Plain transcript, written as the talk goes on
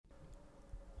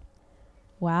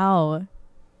Wow.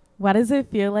 Why does it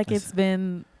feel like it's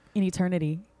been an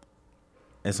eternity?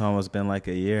 It's almost been like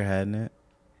a year, hadn't it?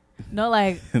 No,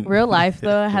 like real life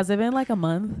though. Has it been like a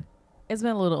month? It's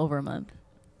been a little over a month.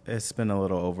 It's been a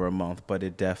little over a month, but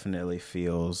it definitely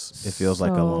feels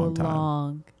like a long time.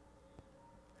 Long.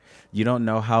 You don't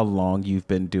know how long you've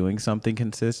been doing something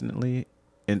consistently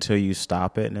until you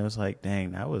stop it, and it was like,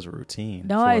 dang, that was routine.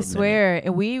 No, I swear,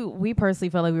 and we personally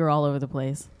felt like we were all over the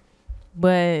place,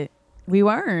 but we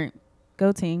weren't.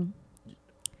 Go team.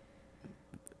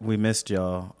 We missed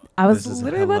y'all. I was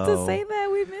literally about to say that.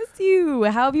 We missed you.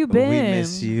 How have you been? We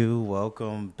miss you.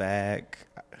 Welcome back.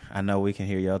 I know we can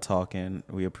hear y'all talking.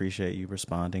 We appreciate you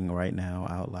responding right now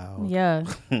out loud. Yeah.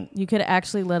 You could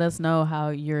actually let us know how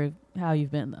you've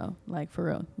been though. Like for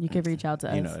real. You could reach out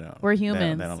to us. We're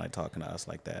humans. They don't like talking to us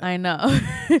like that. I know.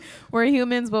 We're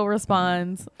humans, we'll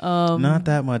respond. Not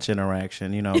that much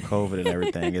interaction. COVID and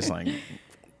everything. It's like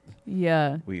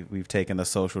yeah. We've taken the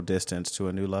social distance to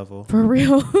a new level. For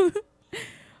real.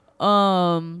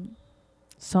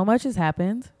 So much has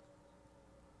happened.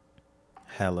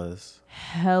 Hellas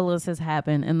has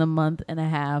happened in the month and a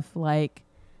half, and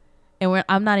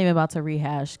I'm not even about to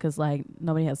rehash because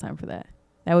nobody has time for that.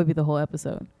 That would be the whole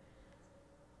episode.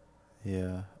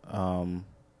 Yeah.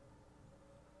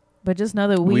 But just know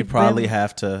that we probably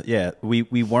have to. Yeah, we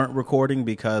weren't recording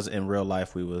because in real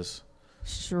life we was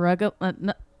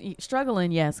struggling.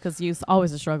 Yes, because it's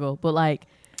always a struggle. But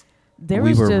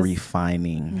we were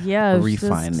refining. Yeah,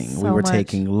 refining. We were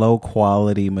taking low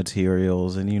quality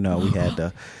materials, and we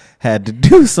had to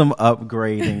do some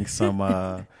upgrading.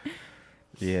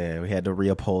 We had to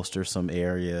reupholster some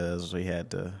areas. We had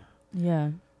to.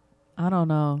 Yeah, I don't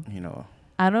know.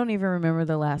 I don't even remember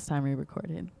the last time we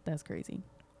recorded. That's crazy.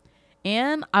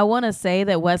 And I want to say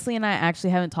that Wesley and I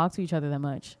actually haven't talked to each other that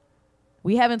much.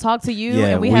 We haven't talked to you,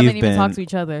 and we haven't even talked to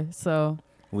each other. So.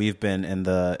 We've been in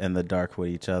the dark with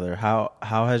each other. How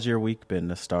has your week been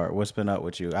to start? What's been up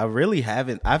with you? I really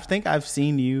haven't. I think I've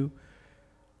seen you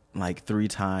 3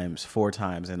 times, 4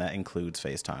 times, and that includes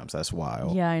FaceTimes. That's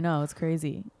wild. Yeah, I know. It's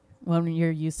crazy when you're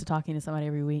used to talking to somebody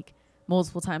every week,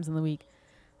 multiple times in the week.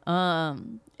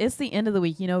 It's the end of the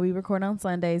week. We record on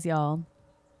Sundays, y'all.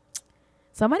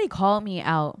 Somebody called me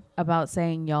out about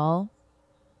saying y'all.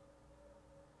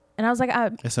 And I was like,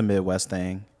 it's a Midwest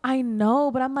thing. I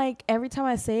know, but I'm like, every time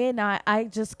I say it now, I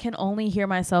just can only hear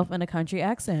myself in a country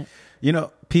accent.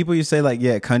 People you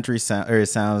say country sound, or it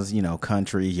sounds,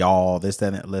 country, y'all, this,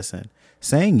 that, and listen.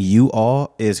 Saying you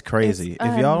all is crazy.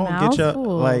 If y'all don't get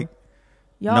y'all,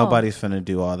 nobody's finna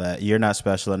do all that. You're not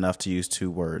special enough to use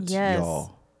 2 words, yes.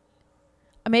 Y'all.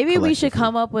 Maybe we should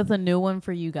come up with a new one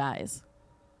for you guys.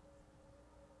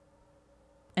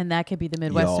 And that could be the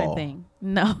Midwestern y'all. Thing.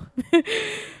 No.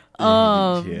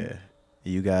 Yeah.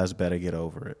 You guys better get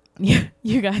over it. Yeah,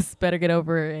 you guys better get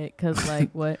over it because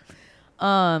what?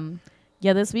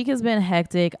 Yeah, this week has been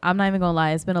hectic. I'm not even going to lie.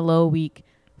 It's been a low week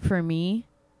for me,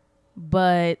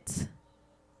 but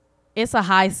it's a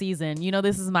high season.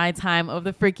 This is my time of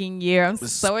the freaking year. I'm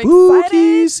so excited.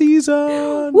 Spooky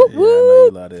season. Whoop, yeah, I know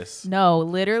you love this. No,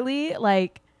 literally,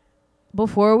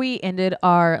 before we ended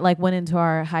went into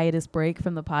our hiatus break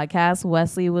from the podcast,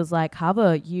 Wesley was like,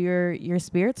 Hava, your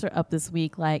spirits are up this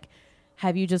week.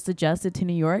 Have you just adjusted to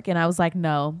New York? And I was like,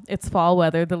 no, it's fall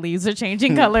weather. The leaves are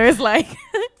changing colors.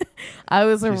 I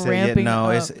was ramping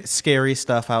up. It's scary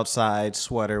stuff outside,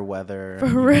 sweater weather. For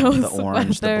real. The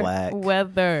orange, the black.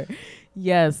 Weather.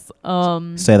 Yes.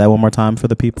 Say that one more time for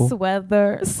the people.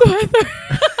 Sweather.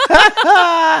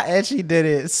 And she did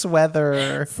it.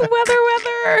 Weather.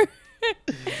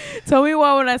 Tell me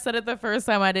why when I said it the first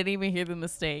time, I didn't even hear the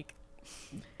mistake.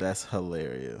 That's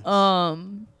hilarious.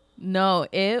 No,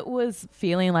 it was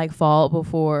feeling like fall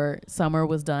before summer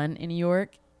was done in New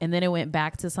York. And then it went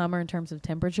back to summer in terms of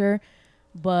temperature.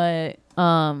 But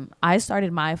I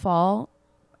started my fall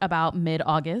about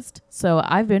mid-August. So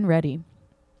I've been ready.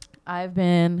 I've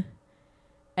been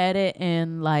at it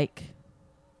and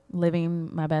living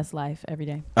my best life every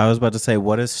day. I was about to say,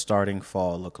 what does starting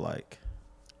fall look like?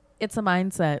 It's a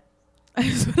mindset. I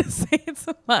just want to say it's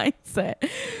a mindset.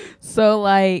 So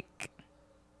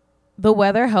the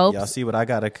weather helps. Y'all see what I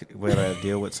gotta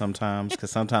deal with sometimes, because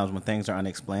sometimes when things are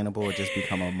unexplainable, it just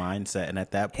become a mindset, and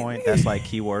at that point, that's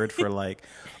keyword for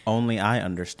only I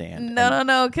understand.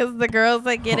 No, because the girls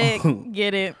that get it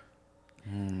get it.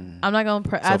 I'm not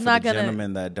gonna. I'm not gonna.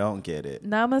 Gentlemen that don't get it.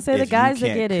 No, I'm gonna say the guys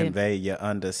that get it. Convey your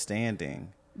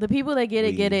understanding. The people that get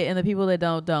it, and the people that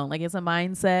don't. It's a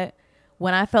mindset.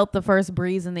 When I felt the first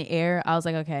breeze in the air, I was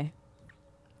like, okay,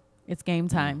 it's game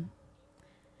time.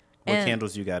 What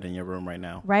candles you got in your room right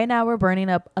now? Right now, we're burning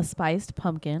up a spiced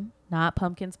pumpkin, not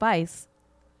pumpkin spice,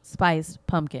 spiced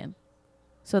pumpkin.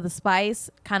 So the spice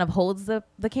kind of holds the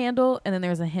candle, and then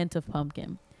there's a hint of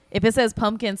pumpkin. If it says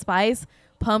pumpkin spice,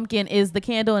 pumpkin is the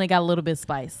candle, and it got a little bit of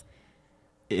spice.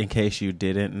 In case you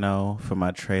didn't know, for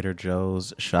my Trader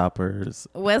Joe's shoppers,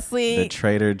 Wesley, the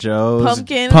Trader Joe's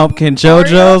pumpkin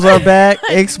JoJo's are back,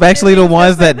 especially the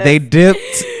ones that they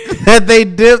dipped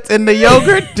in the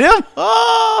yogurt dip.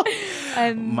 Oh,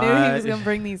 I knew he was gonna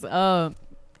bring these up.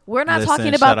 We're not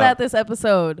talking about that this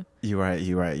episode. You're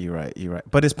right.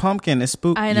 But it's pumpkin. It's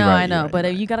spooky. I know.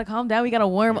 But you got to calm down. We got to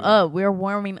warm up. We're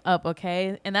warming up,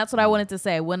 okay? And that's what I wanted to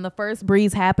say. When the first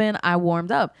breeze happened, I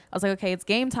warmed up. I was like, okay, it's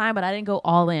game time, but I didn't go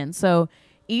all in. So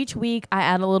each week, I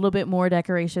add a little bit more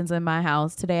decorations in my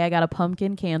house. Today, I got a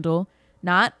pumpkin candle.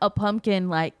 Not a pumpkin,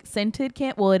 like, scented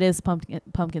candle. Well, it is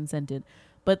pumpkin scented.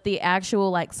 But the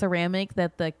actual, like, ceramic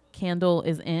that the candle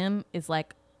is in is,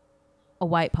 like, a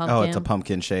white pumpkin. Oh, it's a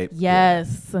pumpkin shape.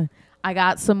 Yes. Yeah. I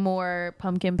got some more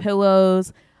pumpkin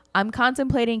pillows. I'm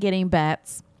contemplating getting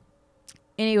bats.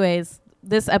 Anyways,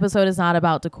 this episode is not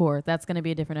about decor. That's going to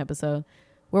be a different episode.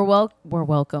 We're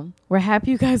welcome. We're happy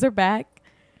you guys are back.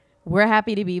 We're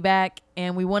happy to be back.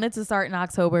 And we wanted to start in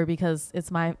October because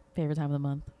it's my favorite time of the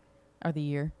month or the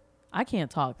year. I can't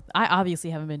talk. I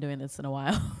obviously haven't been doing this in a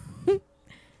while.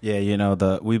 Yeah, you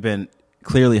know, we've been...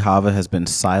 Clearly, Hava has been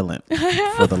silent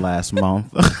for the last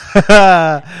month.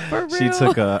 For real. She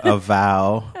took a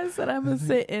vow. I said I'm going to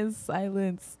sit in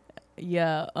silence.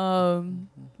 Yeah.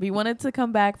 We wanted to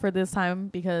come back for this time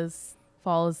because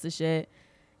fall is the shit.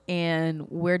 And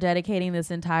we're dedicating this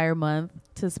entire month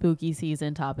to spooky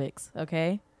season topics.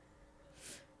 Okay?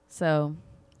 So.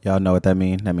 Y'all know what that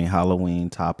means? That means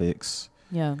Halloween topics.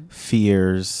 Yeah.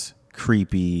 Fears,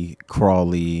 creepy,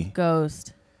 crawly.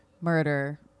 Ghost,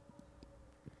 murder.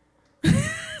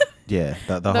 Yeah,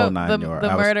 the whole 9 yards.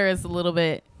 The murder is a little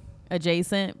bit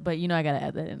adjacent, but you know I gotta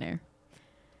add that in there.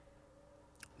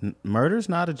 Murder's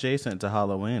not adjacent to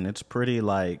Halloween. It's pretty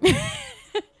like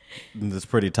it's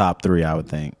pretty top 3, I would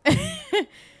think.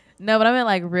 No, but I meant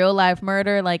like real life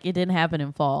murder. Like it didn't happen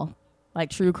in fall,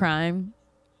 like true crime.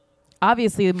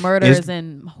 Obviously, murder is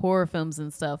in horror films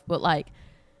and stuff, but like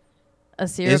a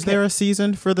serial. Is there a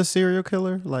season for the serial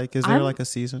killer? Like, is there like a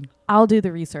season? I'll do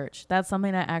the research. That's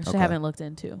something I actually haven't looked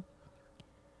into.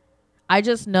 I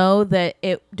just know that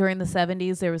during the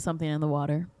 70s there was something in the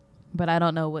water, but I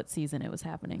don't know what season it was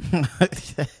happening.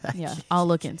 Yeah, I'll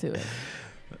look into it.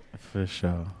 For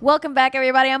sure. Welcome back,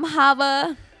 everybody. I'm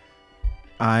Hava.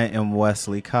 I am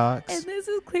Wesley Cox. And this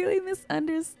is Clearly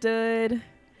Misunderstood.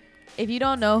 If you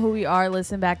don't know who we are,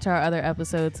 listen back to our other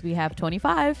episodes. We have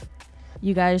 25.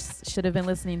 You guys should have been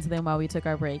listening to them while we took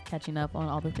our break, catching up on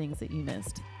all the things that you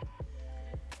missed.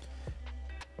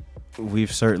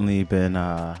 We've certainly been...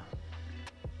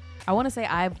 I want to say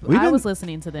I was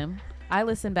listening to them. I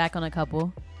listened back on a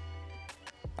couple.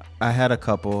 I had a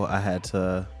couple.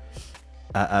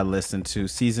 I listened to.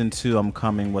 Season 2, I'm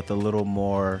coming with a little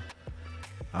more...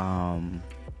 some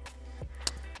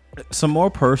more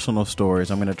personal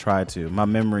stories. I'm going to try to. My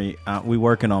memory... we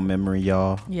working on memory,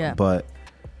 y'all. Yeah. But...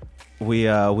 We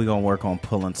gonna work on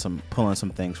pulling some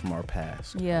things from our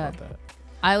past. Yeah,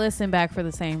 I listen back for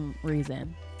the same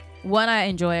reason. One, I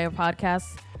enjoy a podcast,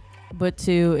 but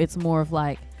 2, it's more of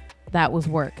like that was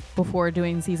work. Before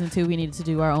doing season 2, we needed to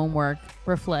do our own work,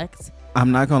 reflect.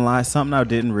 I'm not gonna lie, something I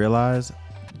didn't realize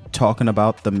talking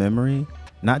about the memory,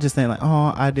 not just saying like,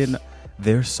 oh, I didn't.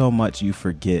 There's so much you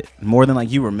forget more than like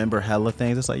you remember hella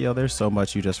things. It's like, yo, there's so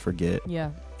much you just forget.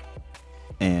 Yeah.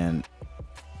 And.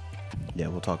 Yeah,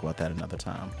 we'll talk about that another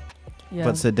time. Yeah.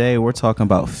 But today we're talking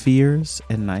about fears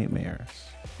and nightmares.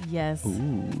 Yes.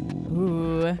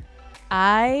 Ooh.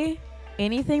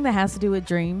 Anything that has to do with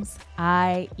dreams,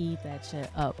 I eat that shit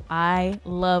up. I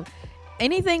love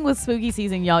anything with spooky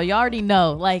season, y'all. You already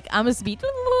know. Like, I'm just be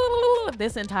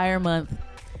this entire month.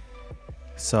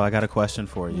 So I got a question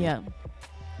for you. Yeah.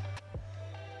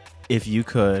 If you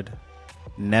could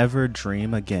never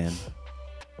dream again.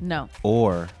 No.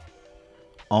 Or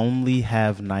only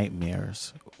have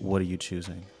nightmares, what are you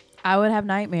choosing? I would have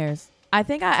nightmares. I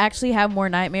think I actually have more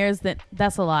nightmares than...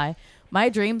 That's a lie. My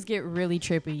dreams get really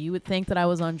trippy. You would think that I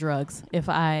was on drugs if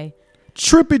I...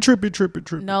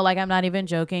 Trippy. No, like I'm not even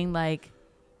joking. Like,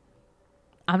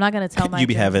 I'm not going to tell my... You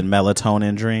be having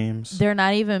melatonin dreams? They're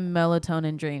not even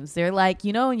melatonin dreams. They're like,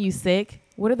 you know when you sick?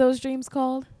 What are those dreams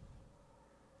called?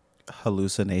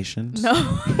 Hallucinations?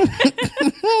 No.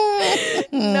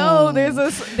 No, there's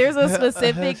a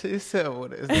specific... She said,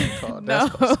 what is it called? No.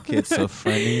 That's called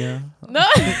schizophrenia. No.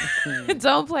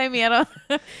 Don't play me.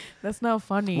 That's not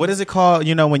funny. What is it called?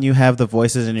 You know, when you have the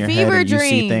voices in your head and dreams. You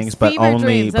see things, but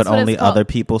only other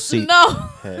people see. No.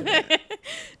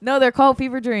 No, they're called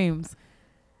fever dreams.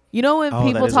 You know when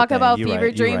people talk about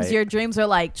fever dreams, your dreams are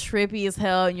like trippy as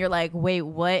hell, and you're like, wait,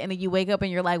 what? And then you wake up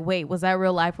and you're like, wait, was that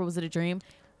real life or was it a dream?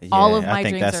 Yeah, all of my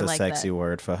dreams are like that. I think that's a sexy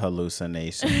word for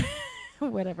hallucination.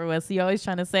 Whatever, Wes. You always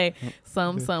trying to say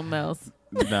something else.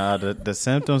 No, the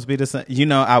symptoms be the same. You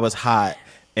know, I was hot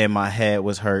and my head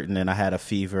was hurting and I had a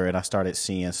fever and I started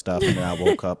seeing stuff and then I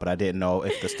woke up, but I didn't know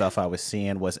if the stuff I was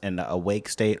seeing was in the awake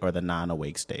state or the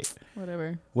non-awake state.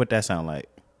 Whatever. What'd that sound like?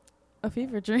 A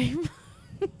fever dream.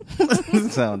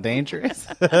 Sound dangerous.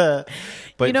 But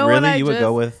you know, really you would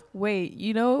go with... Wait,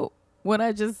 you know when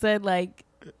I just said like,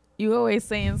 you always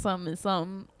saying something.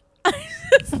 I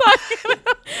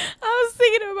was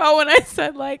thinking about when I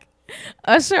said like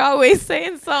Usher always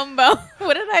saying something about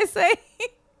what did I say?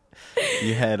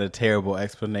 You had a terrible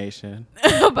explanation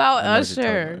about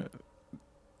Usher.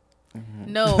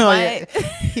 Mm-hmm. No, what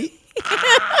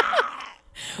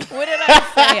did I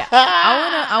say?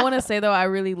 I wanna say though, I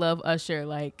really love Usher.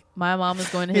 Like my mom is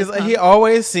going to his he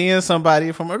always seeing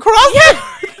somebody from across. Yeah,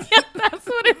 that's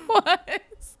what it was.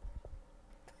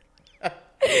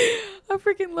 I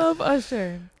freaking love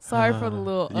Usher. Sorry for the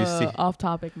little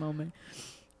off-topic moment.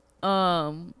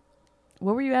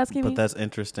 What were you asking me? But that's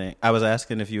interesting. I was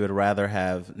asking if you would rather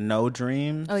have no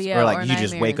dreams, or like you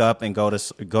just wake up and go to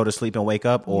sleep and wake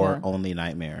up, or only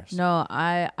nightmares. No,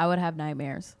 I would have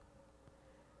nightmares.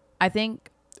 I think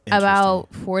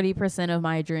about 40% of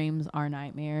my dreams are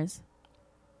nightmares.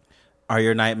 Are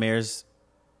your nightmares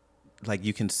like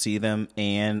you can see them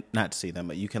and not see them,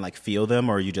 but you can like feel them,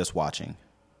 or are you just watching?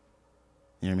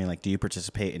 You know what I mean? Like, do you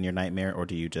participate in your nightmare or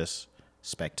do you just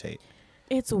spectate?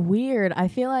 It's weird. I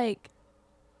feel like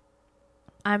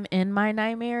I'm in my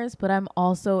nightmares, but I'm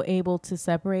also able to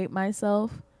separate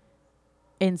myself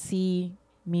and see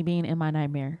me being in my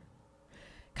nightmare.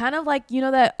 Kind of like, you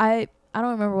know, that I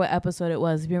don't remember what episode it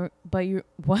was, but you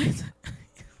what?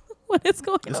 What is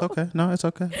going on? It's okay. No, it's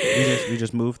okay. You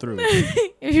just move through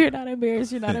it. If you're not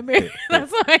embarrassed, you're not embarrassed.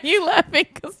 That's why you laughing,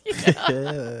 because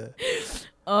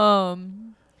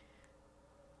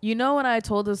you know when I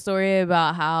told the story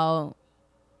about how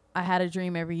I had a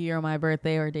dream every year on my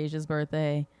birthday or Deja's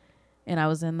birthday, and I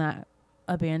was in that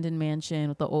abandoned mansion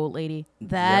with the old lady.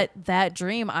 That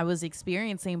dream I was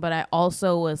experiencing, but I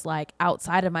also was like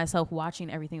outside of myself watching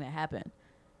everything that happened.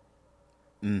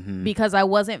 Mm-hmm. Because I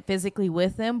wasn't physically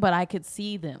with them, but I could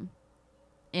see them.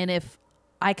 And if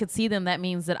I could see them, that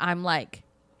means that I'm like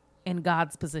in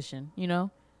God's position, you know?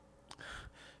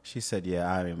 She said,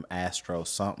 yeah, I am Astro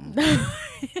something.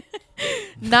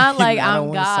 Not like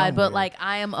I'm God, but like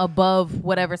I am above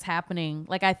whatever's happening.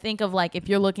 Like I think of like if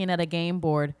you're looking at a game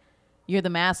board, you're the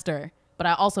master, but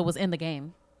I also was in the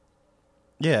game.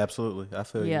 Yeah, absolutely. I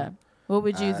feel you. Yeah. What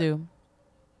would you do?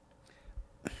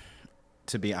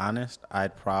 To be honest,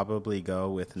 I'd probably go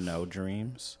with no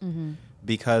dreams,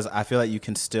 because I feel like you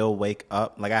can still wake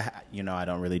up. Like I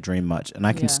don't really dream much, and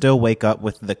I can still wake up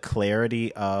with the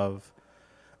clarity of,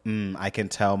 I can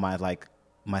tell my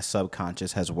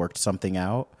subconscious has worked something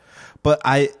out. But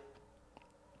I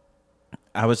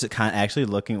was kind of actually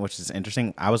looking, which is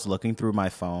interesting. I was looking through my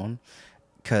phone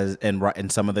because in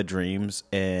some of the dreams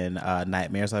and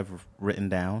nightmares I've written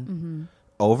down.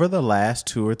 Over the last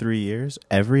 2 or 3 years,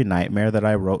 every nightmare that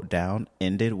I wrote down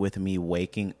ended with me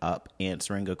waking up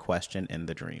answering a question in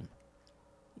the dream.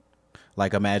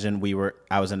 Like imagine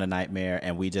I was in a nightmare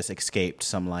and we just escaped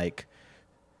some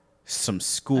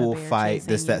school fight,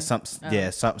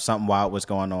 something wild was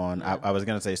going on. I was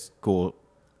gonna say school.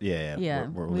 Yeah.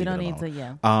 We don't need to.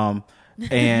 Yeah.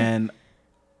 And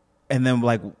then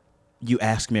like you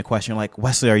ask me a question like,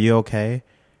 Wesley, are you okay?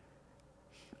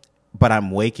 But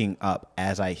I'm waking up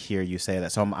as I hear you say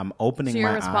that. So I'm opening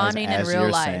my eyes as you're saying. So you're responding in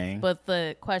real life, but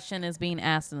the question is being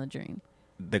asked in the dream.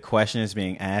 The question is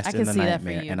being asked in the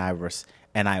nightmare,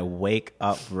 and I wake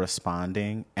up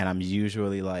responding, and I'm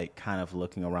usually like kind of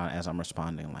looking around as I'm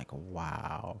responding, like,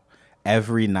 wow.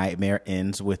 Every nightmare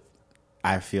ends with,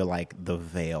 I feel like the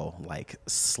veil like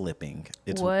slipping.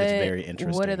 It's very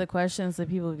interesting. What are the questions that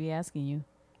people be asking you?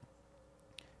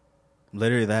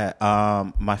 Literally that.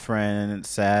 My friend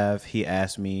Sav, he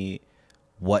asked me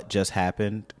what just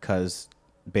happened because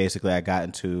basically I got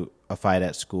into a fight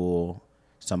at school.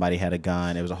 Somebody had a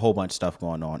gun. There was a whole bunch of stuff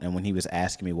going on. And when he was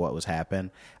asking me what was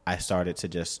happening, I started to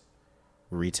just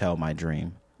retell my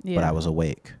dream. Yeah. But I was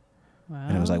awake. Wow.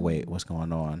 And it was like, wait, what's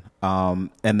going on?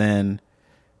 And then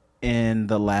in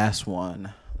the last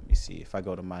one, let me see if I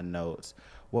go to my notes,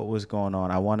 what was going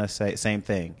on? I want to say same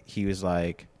thing. He was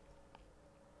like,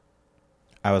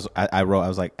 I wrote, I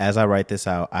was like, as I write this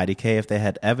out, IDK, if they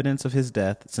had evidence of his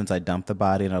death since I dumped the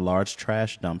body in a large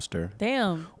trash dumpster.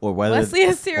 Damn. Or whether, Wesley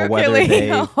is serial or whether killing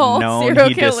they've known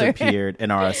he killer. disappeared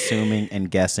and are assuming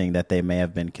and guessing that they may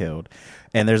have been killed.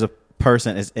 And there's a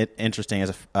person, it's interesting,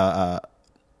 as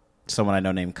someone I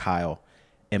know named Kyle.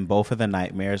 In both of the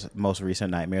nightmares, most recent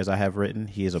nightmares I have written,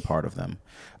 he is a part of them.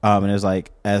 And it's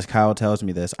like, as Kyle tells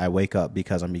me this, I wake up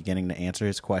because I'm beginning to answer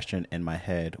his question in my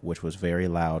head, which was very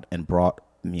loud and brought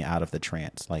me out of the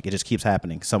trance. Like, it just keeps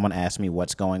happening. Someone asks me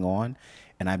what's going on,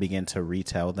 and I begin to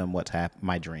retell them what's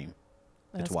my dream.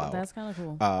 It's wild. That's kind of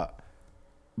cool.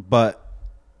 But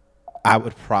I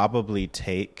would probably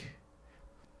take.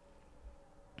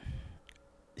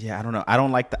 Yeah, I don't know. I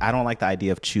don't like the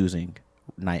idea of choosing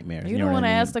nightmares. You don't want to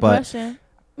ask the question.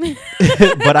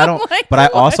 But I don't. But I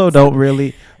also don't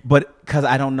really. But because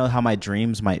I don't know how my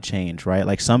dreams might change, right?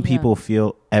 Like some people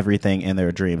feel everything in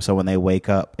their dream. So when they wake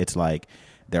up, it's like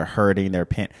they're hurting, they're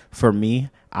pain. For me,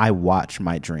 I watch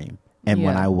my dream, and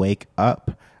when I wake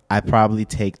up, I probably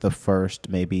take the first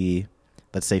maybe,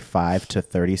 let's say 5 to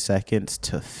 30 seconds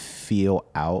to feel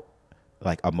out,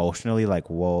 like emotionally, like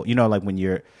whoa, like when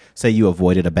you're, say you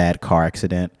avoided a bad car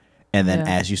accident. And then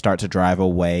as you start to drive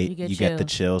away, you get the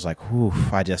chills like, whew,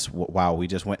 we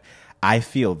just went. I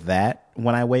feel that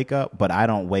when I wake up, but I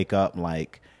don't wake up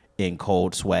like in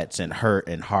cold sweats and hurt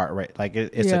and heart rate. Like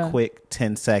it's a quick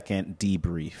 10-second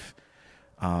debrief.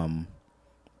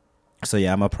 So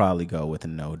yeah, I'm going to probably go with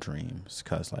no dreams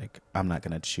because like I'm not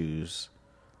going to choose.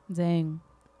 Dang.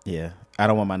 Yeah. I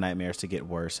don't want my nightmares to get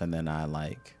worse and then I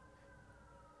like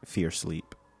fear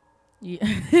sleep.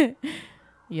 Yeah.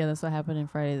 Yeah, that's what happened in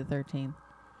Friday the 13th.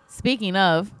 Speaking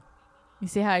of, you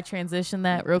see how I transitioned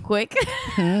that real quick?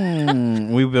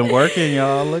 We've been working,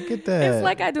 y'all. Look at that. It's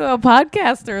like I do a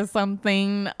podcast or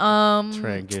something.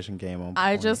 Transition game on point.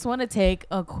 I just want to take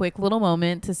a quick little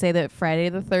moment to say that Friday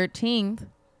the 13th,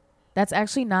 that's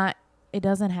actually not, it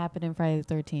doesn't happen in Friday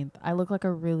the 13th. I look like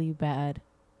a really bad,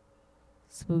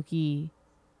 spooky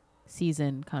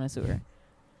season connoisseur.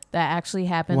 That actually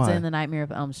happens in The Nightmare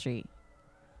of Elm Street.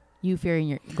 You fearing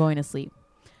you're going to sleep.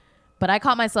 But I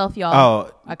caught myself, y'all.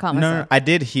 Oh, I caught myself. No, I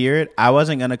did hear it. I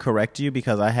wasn't going to correct you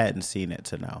because I hadn't seen it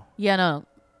to know. Yeah, no.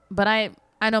 But I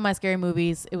know my scary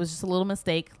movies. It was just a little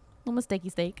mistake. Little mistakey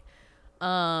steak.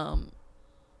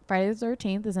 Friday the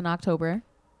 13th is in October.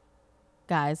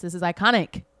 Guys, this is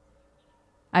iconic.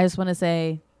 I just want to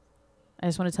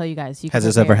tell you guys. Has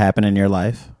this ever happened in your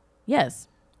life? Yes.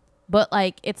 But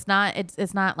like, it's not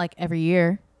like every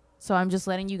year. So I'm just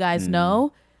letting you guys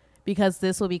know. Because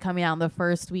this will be coming out in the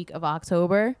first week of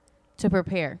October to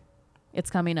prepare. It's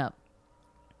coming up.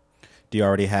 Do you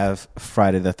already have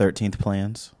Friday the 13th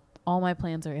plans? All my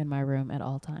plans are in my room at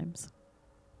all times.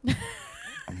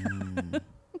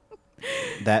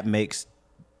 That makes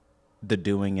the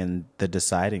doing and the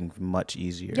deciding much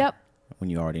easier. Yep.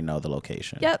 When you already know the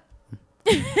location. Yep.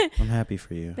 I'm happy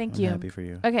for you. Thank I'm you. happy for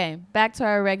you. Okay, back to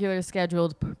our regular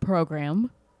scheduled program.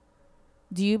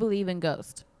 Do you believe in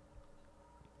ghosts?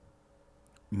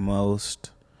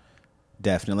 Most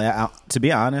definitely. To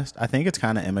be honest, I think it's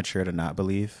kind of immature to not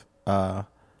believe in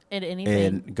anything.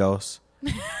 In ghosts.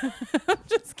 I'm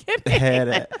just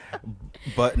kidding.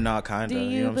 But not kind of.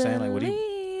 You know what I'm saying? Like, what do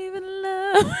you in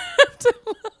love?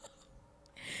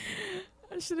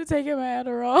 I should have taken my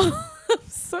Adderall. I'm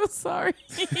so sorry.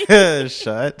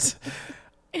 Shut.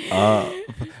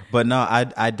 But no,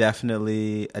 I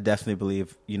definitely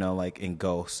believe, like in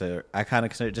ghosts, or I kind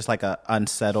of consider it just like a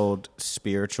unsettled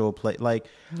spiritual place. Like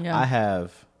I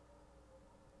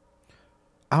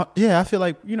feel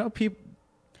like, people,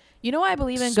 I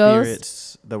believe in spirits,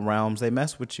 ghosts. the realms, they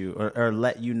mess with you or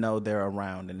let you know they're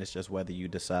around, and it's just whether you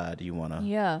decide you want to.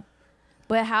 Yeah.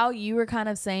 But how you were kind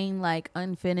of saying like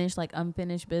unfinished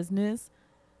business.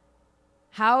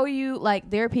 How are you, like,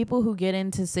 there are people who get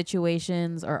into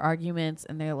situations or arguments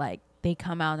and they're like, they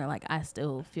come out and they're like, I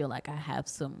still feel like I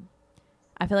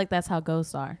feel like that's how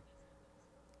ghosts are.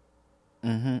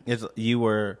 Mm-hmm.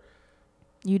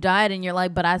 You died and you're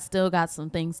like, but I still got some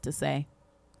things to say.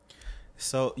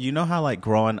 So, how like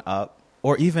growing up,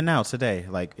 or even now today,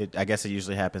 like I guess it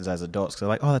usually happens as adults. Cause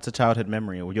like, oh, that's a childhood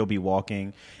memory. Or you'll be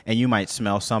walking and you might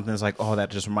smell something. It's like, oh,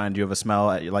 that just reminded you of a smell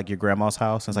at like your grandma's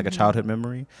house. And it's like a childhood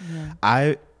memory.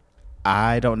 Yeah.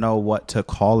 I don't know what to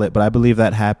call it, but I believe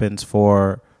that happens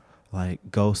for like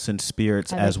ghosts and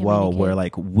spirits as well, where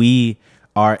like we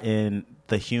are in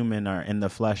the human or in the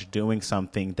flesh doing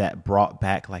something that brought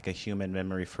back like a human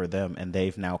memory for them. And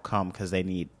they've now come because they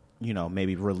need,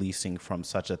 maybe releasing from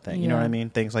such a thing. You know what I mean?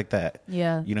 Things like that.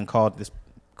 Yeah. You didn't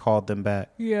called them back.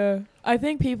 Yeah. I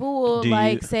think people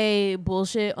will say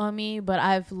bullshit on me, but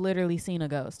I've literally seen a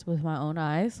ghost with my own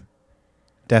eyes.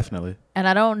 Definitely. And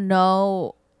I don't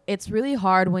know. It's really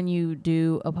hard when you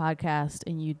do a podcast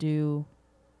and you do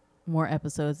more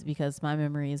episodes because my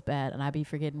memory is bad and I be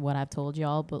forgetting what I've told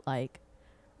y'all, but like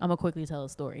I'm gonna quickly tell a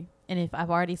story. And if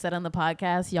I've already said on the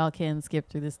podcast, y'all can skip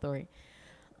through this story.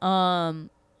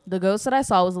 The ghost that I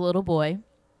saw was a little boy.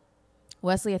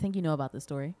 Wesley, I think you know about this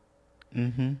story.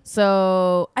 Mm-hmm.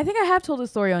 So I think I have told the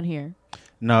story on here.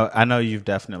 No, I know you've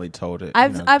definitely told it.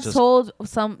 I've told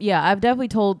some. Yeah, I've definitely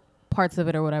told parts of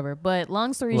it or whatever. But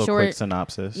long story short, quick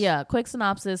synopsis. Yeah, quick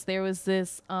synopsis. There was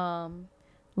this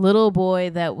little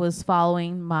boy that was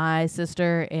following my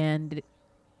sister and,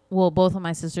 well, both of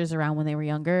my sisters around when they were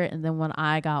younger. And then when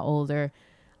I got older,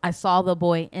 I saw the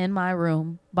boy in my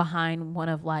room behind one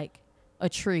of like a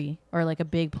tree or like a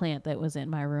big plant that was in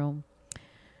my room.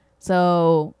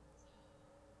 So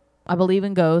I believe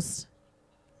in ghosts.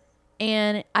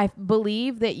 And I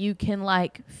believe that you can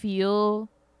like feel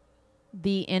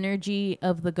the energy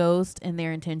of the ghost and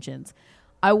their intentions.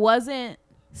 I wasn't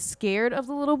scared of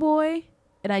the little boy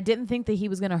and I didn't think that he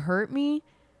was going to hurt me,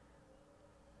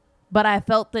 but I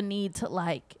felt the need to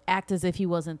like act as if he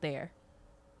wasn't there.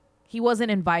 He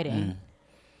wasn't inviting,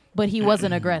 but he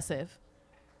wasn't aggressive.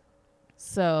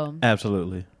 So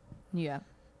absolutely. Yeah.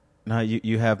 No,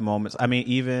 you have moments. I mean,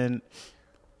 even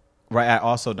right. I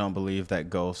also don't believe that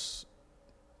ghosts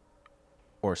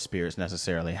or spirits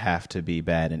necessarily have to be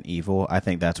bad and evil. I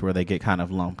think that's where they get kind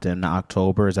of lumped in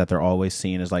October, is that they're always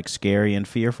seen as like scary and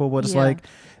fearful. But it's like,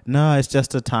 no, it's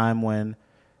just a time when,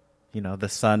 you know, the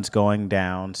sun's going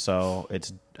down, so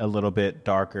it's a little bit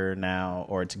darker now,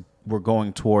 or we're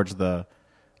going towards the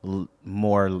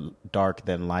more dark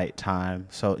than light time.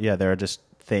 So yeah, there are just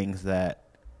things that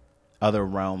other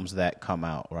realms that come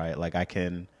out, right? Like I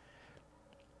can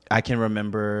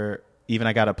remember, even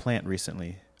I got a plant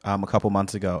recently. A couple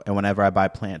months ago. And whenever I buy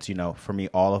plants, you know, for me,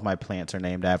 all of my plants are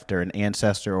named after an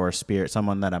ancestor or a spirit,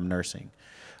 someone that I'm nursing.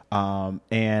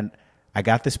 And I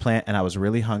got this plant and I was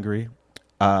really hungry.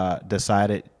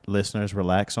 Decided, listeners,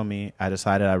 relax on me. I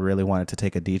decided I really wanted to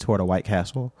take a detour to White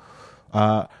Castle.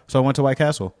 So I went to White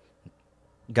Castle,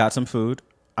 got some food.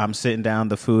 I'm sitting down,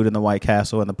 the food in the White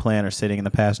Castle and the plant are sitting in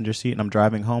the passenger seat, and I'm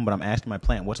driving home, but I'm asking my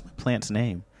plant, what's my plant's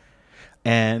name?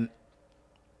 And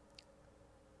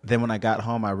then when I got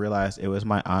home, I realized it was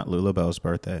my Aunt Lulabelle's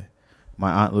birthday.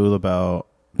 My Aunt Lulabelle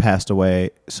passed away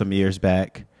some years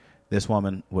back. This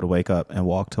woman would wake up and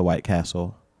walk to White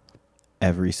Castle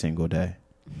every single day.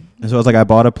 And so it's like I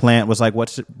bought a plant, was like,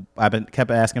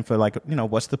 kept asking for like, you know,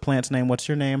 what's the plant's name? What's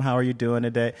your name? How are you doing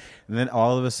today? And then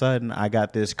all of a sudden I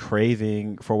got this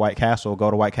craving for White Castle, go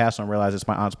to White Castle and realize it's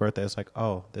my aunt's birthday. It's like,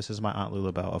 oh, this is my Aunt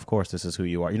Lulabelle. Of course, this is who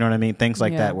you are. You know what I mean? Things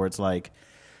like that where it's like,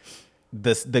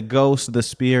 the ghost, the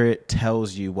spirit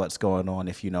tells you what's going on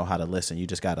if you know how to listen. You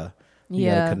just gotta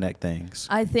connect things.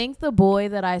 I think the boy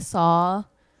that I saw,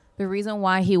 the reason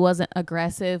why he wasn't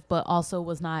aggressive but also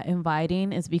was not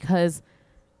inviting is because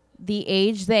the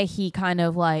age that he kind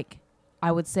of like,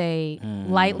 I would say,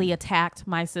 lightly attacked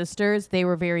my sisters, they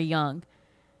were very young.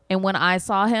 And when I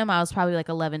saw him, I was probably like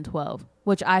 11, 12,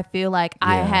 which I feel like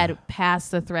I had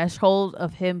passed the threshold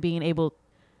of him being able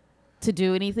to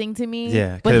do anything to me.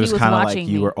 Yeah, because it was kind of like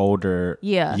you were older.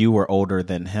 Yeah. You were older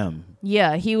than him.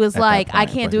 Yeah, he was like, I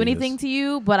can't do anything to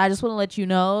you, but I just want to let you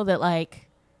know that, like,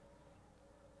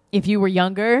 if you were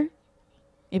younger,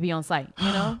 it'd be on site,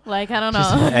 you know? Like, I don't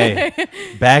know. Hey,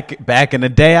 back in the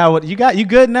day, you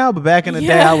good now, but back in the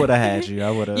day, I would have had you. I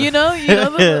would have. You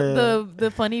know the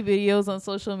funny videos on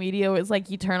social media where it's like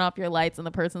you turn off your lights and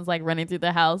the person's like running through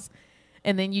the house.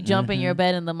 And then you jump in your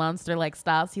bed and the monster like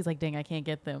stops. He's like, dang, I can't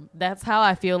get them. That's how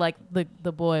I feel like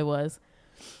the boy was.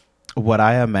 What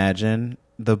I imagine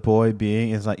the boy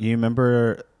being is like, you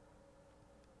remember,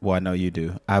 well, I know you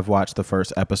do. I've watched the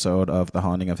first episode of The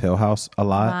Haunting of Hill House a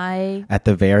lot. At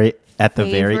the very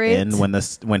end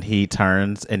when he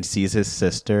turns and sees his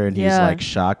sister and he's like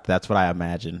shocked. That's what I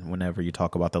imagine whenever you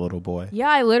talk about the little boy. Yeah,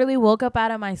 I literally woke up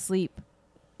out of my sleep.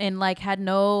 And like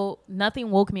nothing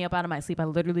woke me up out of my sleep. I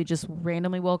literally just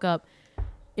randomly woke up.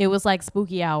 It was like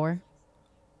spooky hour.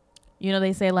 You know,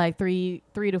 they say like 3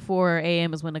 to 4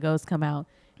 a.m. is when the ghosts come out.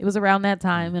 It was around that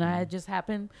time. And I had just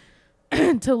happened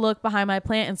to look behind my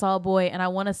plant and saw a boy. And I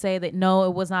want to say that, no,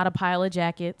 it was not a pile of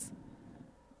jackets.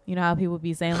 You know how people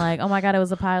be saying like, oh my God, it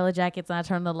was a pile of jackets. And I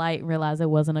turned the light and realized it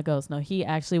wasn't a ghost. No, he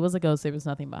actually was a ghost. There was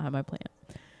nothing behind my plant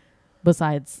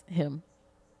besides him.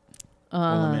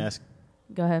 Well, let me ask.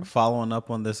 Go ahead. Following up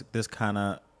on this kind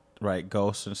of right,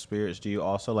 ghosts and spirits. Do you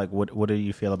also like what do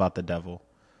you feel about the devil?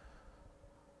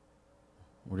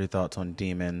 What are your thoughts on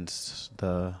demons?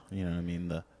 The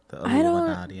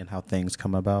Illuminati and how things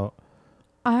come about.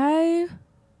 I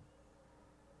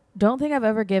don't think I've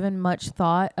ever given much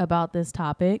thought about this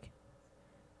topic.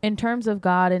 In terms of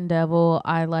God and devil,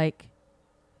 I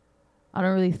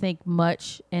don't really think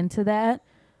much into that,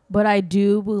 but I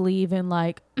do believe in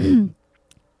like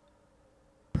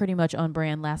pretty much on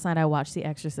brand. Last night I watched The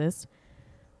Exorcist.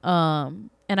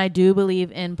 And I do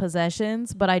believe in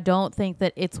possessions, but I don't think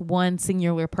that it's one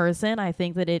singular person. I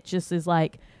think that it just is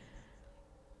like,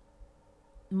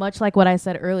 much like what I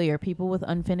said earlier, people with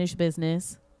unfinished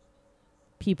business,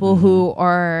 people who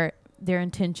are, their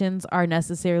intentions are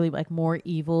necessarily like more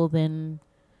evil than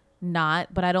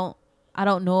not. But I don't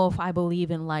know if I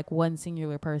believe in like one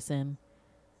singular person,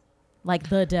 like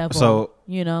the devil. So,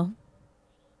 you know?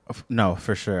 No,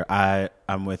 for sure.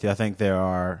 I'm with you. I think there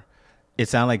are. It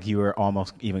sounded like you were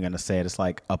almost even going to say it. It's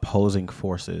like opposing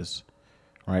forces,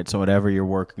 right? So whatever you're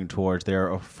working towards,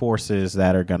 there are forces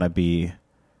that are going to be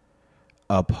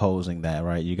opposing that,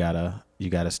 right? You gotta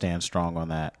stand strong on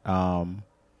that.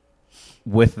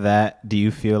 With that, do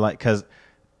you feel like, because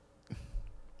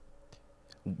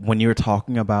when you're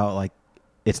talking about like,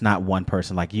 it's not one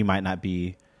person, like you might not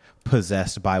be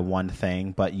possessed by one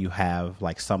thing, but you have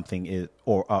like something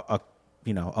or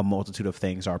a multitude of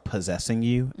things are possessing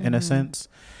you in a sense.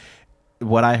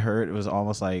 What I heard was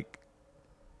almost like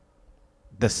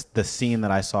the scene that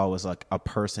I saw was like a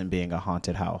person being a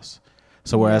haunted house.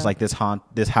 So whereas like this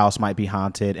house might be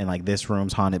haunted and like this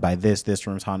room's haunted by this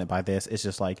room's haunted by this, it's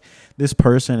just like this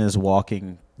person is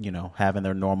walking, having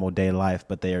their normal day life,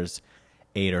 but there's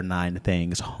 8 or 9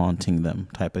 things haunting them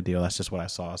type of deal. That's just what I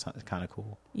saw. It's kind of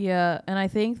cool. Yeah, and I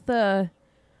think the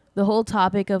whole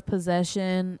topic of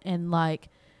possession and like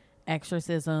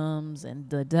exorcisms and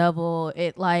the devil,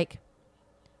 it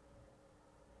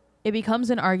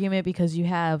becomes an argument because you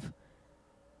have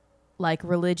like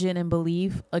religion and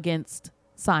belief against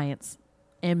science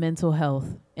and mental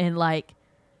health, and like,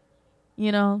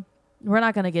 we're not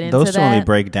going to get into that. Those only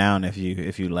break down if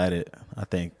you let it, I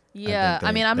think. Yeah,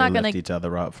 I'm not going to lift each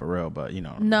other up for real, but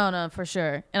No, for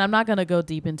sure. And I'm not going to go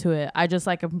deep into it. I just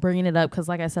I'm bringing it up because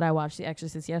like I said, I watched The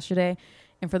Exorcist yesterday,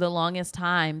 and for the longest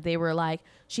time they were like,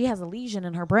 she has a lesion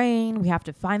in her brain. We have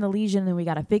to find the lesion and we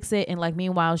got to fix it. And like,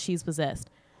 meanwhile, she's possessed.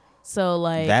 So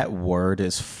like, that word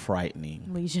is frightening.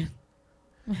 Lesion.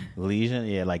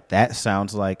 Yeah. Like that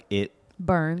sounds like it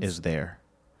burns is there.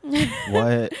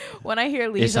 What? When I hear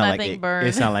lesion, I think burn.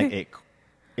 It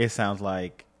sounds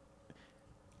like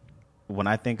when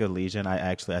I think of lesion,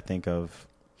 I think of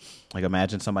like,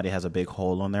 imagine somebody has a big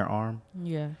hole on their arm.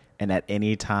 Yeah. And at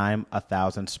any time,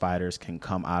 1,000 spiders can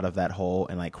come out of that hole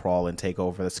and like crawl and take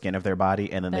over the skin of their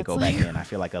body, and then they go back in. I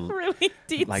feel like really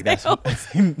detailed. Like that's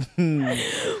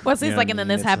what's this like, and then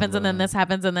this happens, and then this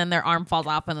happens, and then their arm falls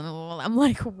off, and then I'm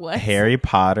like, what? Harry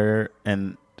Potter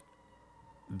and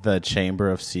the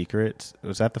Chamber of Secrets.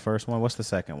 Was that the first one? What's the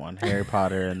second one? Harry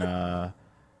Potter and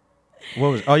what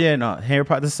was? Oh yeah, no. Harry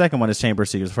Potter. The second one is Chamber of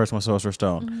Secrets. The first one, Sorcerer's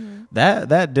Stone. Mm-hmm.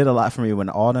 That did a lot for me when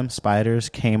all them spiders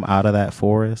came out of that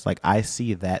forest. Like I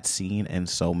see that scene in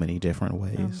so many different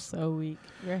ways. I'm so weak.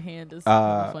 Your hand is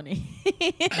so funny.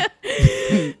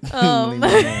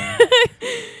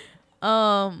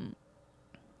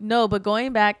 No, but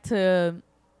going back to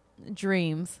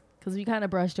dreams, because we kind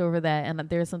of brushed over that, and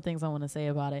there's some things I want to say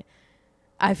about it.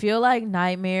 I feel like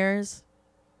nightmares.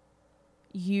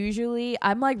 Usually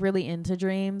I'm like really into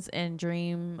dreams and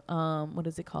dream what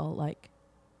is it called, like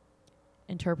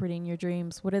interpreting your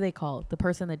dreams. What are they called? The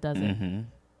person that does it.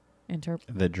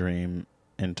 The dream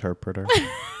interpreter.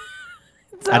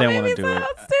 I didn't want to do it.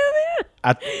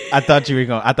 I thought you were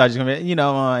going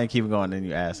to keep going, and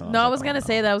you asked. I was going to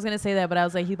say that. I was going to say that, but I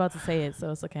was like, he's about to say it,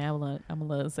 so it's okay. I'm going to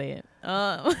let him say it.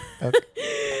 Okay.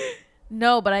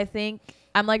 No, but I think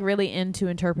I'm like really into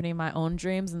interpreting my own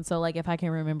dreams. And so like, if I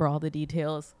can remember all the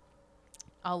details,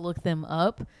 I'll look them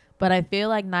up. But I feel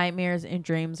like nightmares and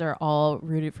dreams are all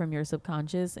rooted from your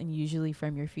subconscious and usually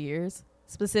from your fears,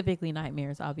 specifically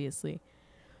nightmares, obviously.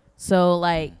 So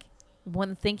like,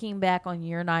 when thinking back on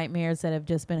your nightmares that have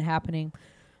just been happening,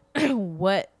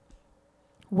 what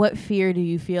fear do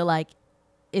you feel like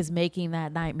is making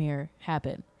that nightmare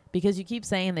happen? Because you keep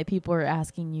saying that people are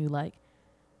asking you like,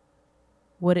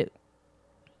 what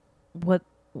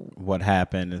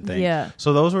happened and things. Yeah.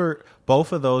 So those were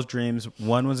both of those dreams.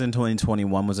 One was in 2020,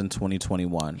 one was in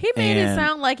 2021. He made it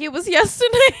sound like it was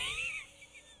yesterday.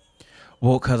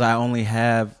 Well, because I only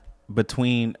have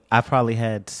I probably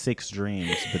had 6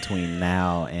 dreams between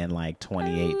now and like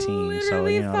 2018. So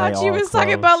I thought you was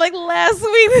talking about like last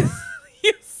week.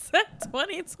 You said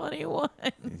 2021.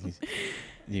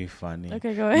 You funny.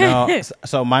 Okay, go ahead. No,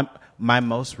 so my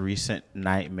most recent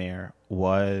nightmare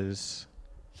was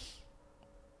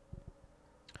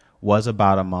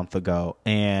about a month ago,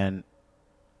 and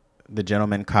the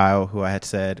gentleman Kyle, who I had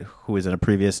said, who was in a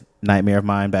previous nightmare of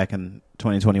mine back in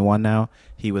 2021 now,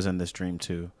 he was in this dream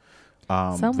too.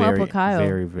 Sum up with Kyle.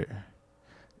 Very.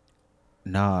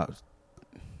 Nah.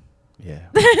 Yeah.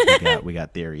 we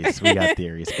got theories.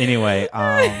 Anyway,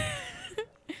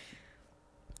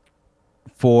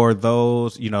 for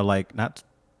those,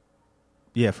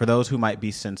 for those who might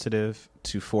be sensitive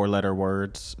to 4-letter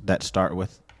words that start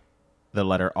with the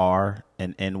letter R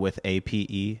and end with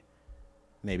APE,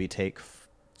 maybe take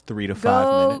 3 to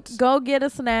 5 minutes. Go get a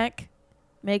snack.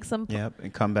 Make some. Yep,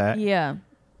 and come back. Yeah.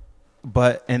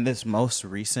 But in this most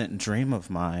recent dream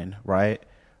of mine, right,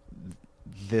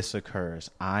 this occurs.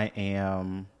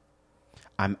 I'm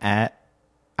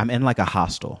in like a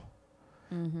hostel.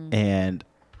 Mm-hmm. And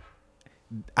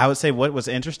I would say what was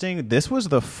interesting, this was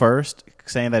the first,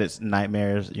 saying that it's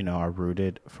nightmares, are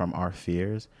rooted from our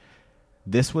fears.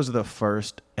 This was the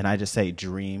first, and I just say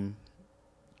dream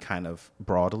kind of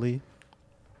broadly,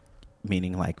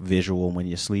 meaning like visual when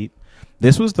you sleep.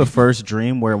 This was the first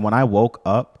dream where when I woke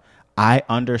up, I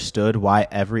understood why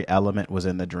every element was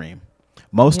in the dream.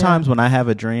 Most times when I have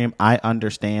a dream, I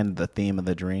understand the theme of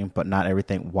the dream, but not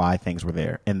everything, why things were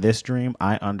there. In this dream,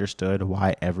 I understood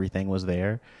why everything was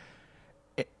there.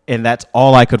 And that's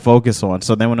all I could focus on.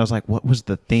 So then when I was like, what was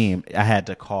the theme? I had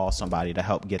to call somebody to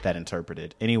help get that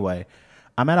interpreted. Anyway,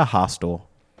 I'm at a hostel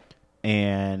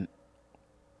and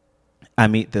I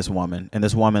meet this woman, and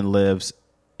this woman lives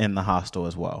in the hostel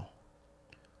as well.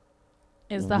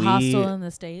 Is the hostel in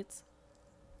the States?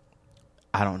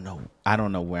 I don't know. I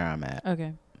don't know where I'm at.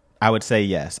 Okay. I would say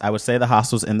yes. I would say the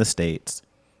hostel's in the States.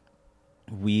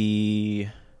 It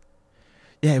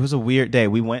was a weird day.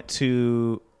 We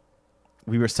were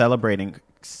celebrating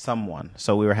someone.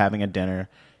 So we were having a dinner.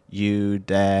 You,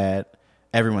 Dad,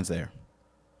 everyone's there.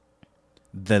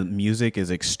 The music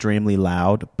is extremely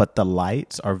loud, but the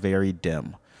lights are very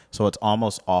dim. So it's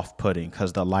almost off-putting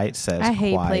because the light says quiet. I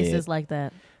hate places like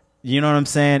that. You know what I'm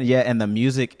saying? Yeah, and the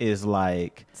music is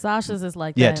like... Sasha's is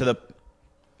like that.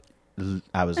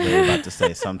 I was really about to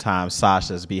say sometimes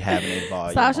Sasha's be having a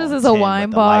volume. Sasha's is a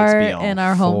wine bar in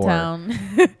our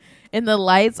hometown. And the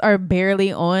lights are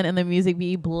barely on and the music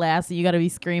be blasted. You got to be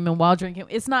screaming while drinking.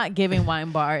 It's not giving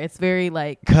wine bar. It's very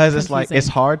like... Because it's like, it's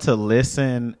hard to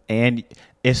listen and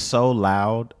it's so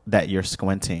loud that you're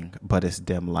squinting, but it's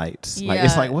dim lights. Yeah. Like,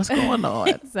 it's like, what's going on?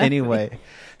 Exactly. Anyway,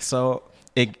 so...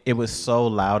 It was so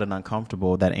loud and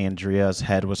uncomfortable that Andrea's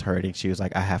head was hurting. She was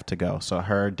like, I have to go. So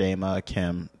her, Dama,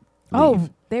 Kim, leave. Oh,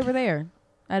 they were there.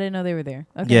 I didn't know they were there.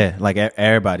 Okay. Yeah, like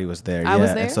everybody was there. I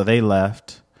was there? And so they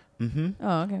left. Mm-hmm.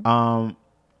 Oh, okay.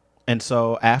 And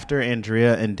so after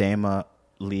Andrea and Dama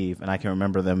leave, and I can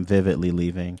remember them vividly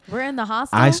leaving. We're in the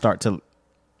hostel? I start to...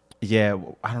 Yeah,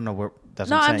 I don't know where... That's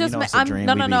what I'm saying.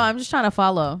 I'm just trying to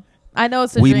follow. I know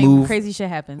it's a dream. Crazy shit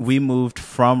happens. We moved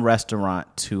from restaurant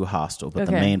to hostel, but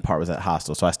the main part was at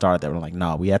hostel. So I started there. We're like,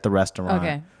 no, we at the restaurant.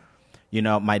 Okay.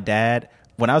 My dad,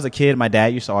 when I was a kid, my dad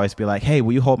used to always be like, hey,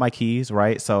 will you hold my keys?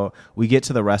 Right? So we get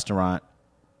to the restaurant,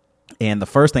 and the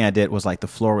first thing I did was like the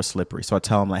floor was slippery. So I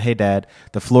tell him like, hey, Dad,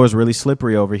 the floor is really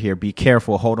slippery over here. Be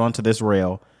careful. Hold on to this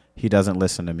rail. He doesn't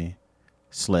listen to me.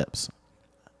 Slips.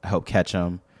 I help catch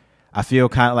him. I feel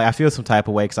some type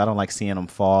of way because I don't like seeing him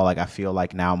fall. Like I feel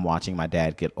like now I'm watching my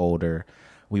dad get older.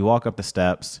 We walk up the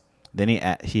steps. Then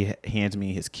he hands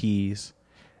me his keys,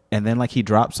 and then like he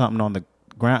drops something on the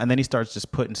ground, and then he starts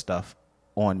just putting stuff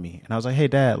on me. And I was like, "Hey,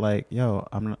 Dad, like, yo,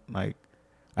 I'm not, like,"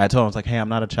 I told him, I was like, "Hey, I'm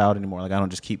not a child anymore. Like, I don't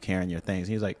just keep carrying your things."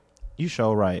 He's like, "You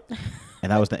show right,"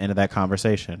 and that was the end of that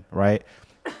conversation. Right?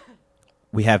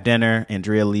 We have dinner.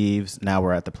 Andrea leaves. Now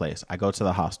we're at the place. I go to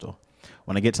the hostel.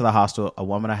 When I get to the hostel, a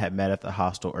woman I had met at the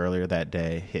hostel earlier that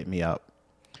day hit me up.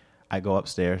 I go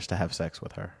upstairs to have sex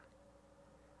with her.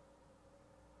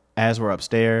 As we're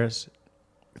upstairs,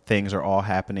 things are all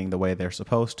happening the way they're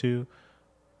supposed to.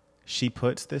 She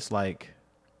puts this like,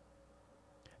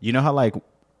 you know how like,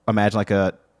 imagine like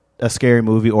a scary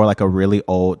movie or like a really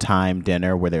old time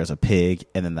dinner where there's a pig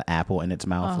and then the apple in its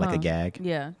mouth, like a gag.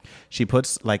 Yeah. She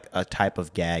puts like a type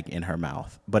of gag in her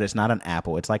mouth, but it's not an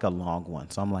apple. It's like a long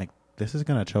one. So I'm like, this is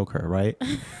going to choke her, right?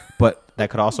 But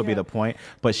that could also be the point.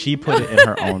 But she put it in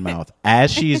her own mouth.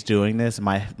 As she's doing this,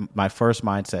 my first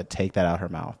mind said, take that out her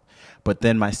mouth. But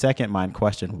then my second mind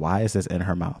questioned, why is this in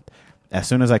her mouth? As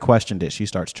soon as I questioned it, she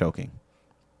starts choking.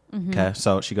 Mm-hmm. Okay,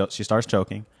 so she starts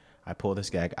choking. I pull this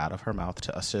gag out of her mouth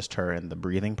to assist her in the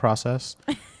breathing process.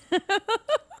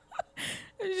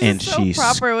 and so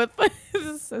proper with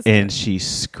and she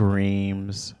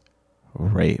screams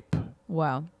rape.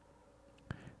 Wow.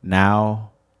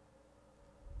 Now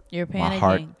you're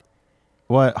panicking.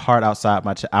 Heart outside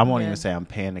my chest. I won't even say I'm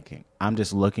panicking. I'm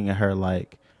just looking at her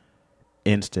like,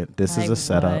 instant. This is a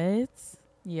setup. What?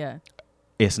 Yeah.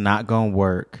 It's not gonna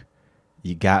work.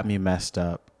 You got me messed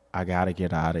up. I gotta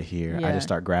get out of here. I just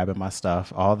start grabbing my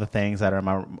stuff, all the things that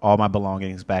are all my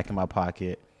belongings back in my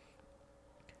pocket.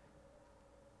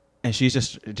 And she's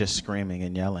just screaming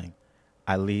and yelling.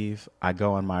 I leave. I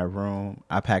go in my room.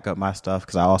 I pack up my stuff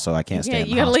because I can't stand.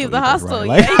 You gotta leave the hostel. Right?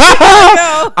 Like,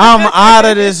 I'm out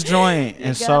of this joint.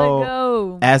 And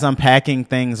so as I'm packing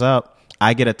things up,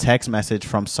 I get a text message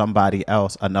from somebody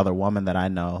else, another woman that I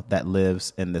know that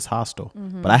lives in this hostel.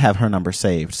 Mm-hmm. But I have her number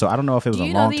saved, so I don't know if it was a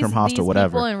long-term hostel,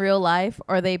 whatever. People in real life,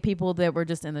 or are they people that were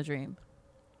just in the dream?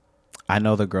 I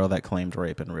know the girl that claimed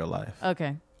rape in real life.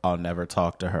 Okay. I'll never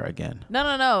talk to her again.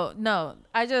 No.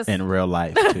 I just in real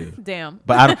life too. Damn.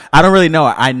 But I don't really know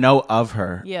her. I know of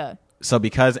her. Yeah. So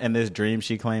because in this dream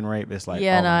she claimed rape, it's like,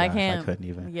 I gosh, can't. I couldn't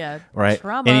even. Yeah. Right.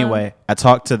 Trauma. Anyway, I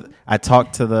talked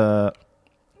to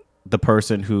the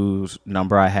person whose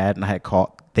number I had, and I had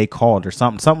called. They called or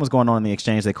something. Something was going on in the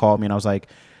exchange. They called me, and I was like,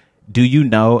 "Do you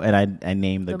know?" And I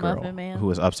named the girl who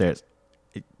was upstairs.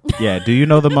 Yeah. Do you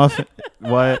know the muffin?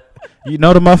 What? You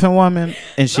know the muffin woman?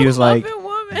 And she was like,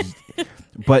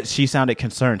 but she sounded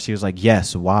concerned. She was like,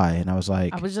 "Yes, why?" And I was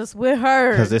like, "I was just with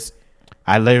her." Because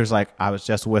I literally was like, "I was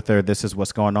just with her. This is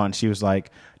what's going on." She was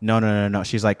like, No.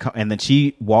 She's like, and then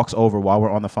she walks over while we're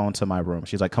on the phone to my room.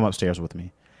 She's like, "Come upstairs with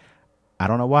me." I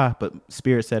don't know why, but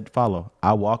Spirit said follow.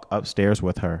 I walk upstairs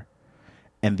with her,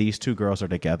 and these two girls are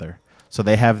together. So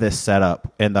they have this set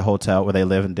up in the hotel where they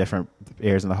live in different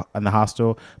areas in the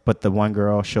hostel. But the one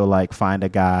girl, she'll like find a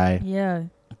guy,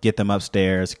 get them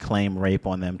upstairs, claim rape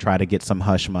on them, try to get some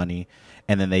hush money,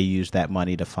 and then they use that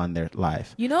money to fund their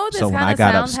life. You know what this kind of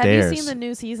sounds? Have you seen the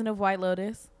new season of White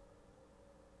Lotus?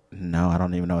 No, I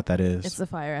don't even know what that is. It's a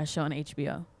fire-ass show on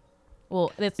HBO.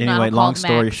 Well, it's anyway, not long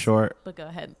story short. But go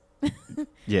ahead.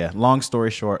 Yeah, long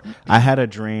story short, I had a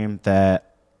dream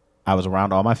that I was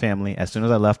around all my family. As soon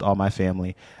as I left all my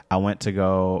family, I went to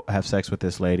go have sex with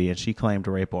this lady, and she claimed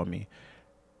rape on me.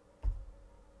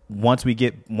 Once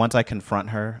I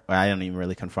confront her, or I don't even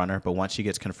really confront her, but once she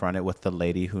gets confronted with the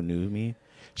lady who knew me,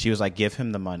 she was like, "Give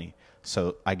him the money."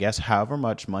 So I guess however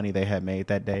much money they had made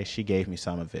that day, she gave me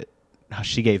some of it.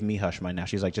 She gave me hush money. Now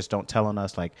she's like, "Just don't tell on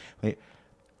us." Like,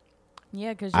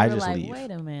 yeah, because you're like, leave.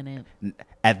 Wait a minute.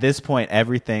 At this point,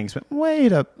 everything's been,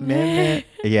 wait a minute.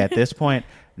 Yeah, at this point,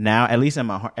 now, at least in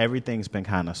my heart, everything's been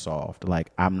kind of solved.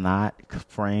 Like, I'm not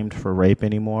framed for rape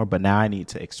anymore, but now I need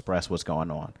to express what's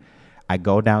going on. I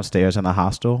go downstairs in the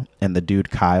hostel, and the dude,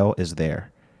 Kyle, is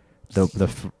there.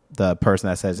 The person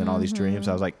that says in all these dreams.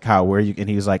 I was like, "Kyle, where are you?" And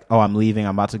he was like, "Oh, I'm leaving.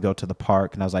 I'm about to go to the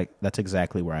park." And I was like, "That's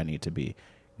exactly where I need to be.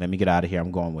 Let me get out of here.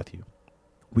 I'm going with you."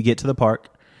 We get to the park.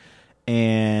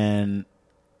 And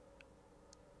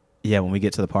yeah, when we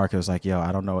get to the park, it was like, "Yo,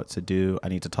 I don't know what to do. I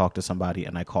need to talk to somebody."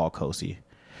 And I call Kosi.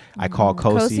 I call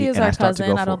Kosi. Kosi is our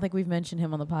cousin. I don't think we've mentioned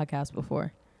him on the podcast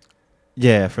before.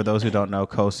 Yeah, for those who don't know,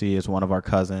 Kosi is one of our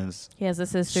cousins. He has a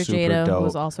sister, Jada, who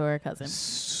is also our cousin.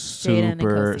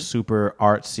 Super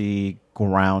artsy,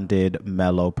 grounded,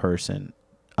 mellow person.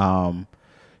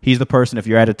 He's the person, if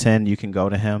you're at a 10, you can go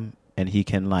to him, and he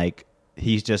can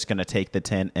he's just going to take the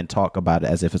 10 and talk about it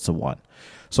as if it's a 1.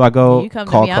 So I go you come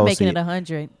call to me, Kosi. I'm making it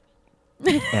 100.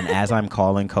 And as I'm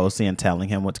calling Kosi and telling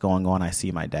him what's going on, I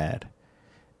see my dad.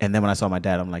 And then when I saw my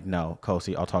dad, I'm like, "No,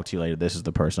 Kosi, I'll talk to you later. This is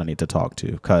the person I need to talk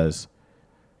to." Because,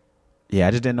 yeah,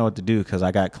 I just didn't know what to do because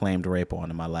I got claimed rape on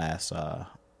in my last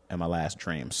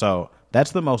dream. So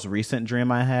that's the most recent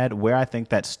dream I had. Where I think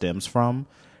that stems from,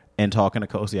 and talking to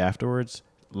Kosi afterwards,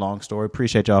 long story,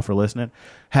 appreciate y'all for listening,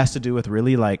 has to do with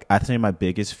really I think my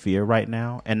biggest fear right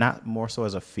now, and not more so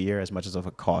as a fear as much as of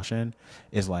a caution,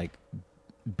 is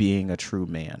being a true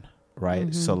man, right?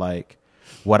 Mm-hmm. So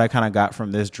what I kind of got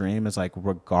from this dream is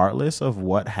regardless of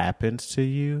what happens to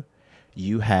you,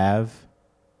 you have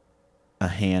a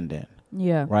hand in.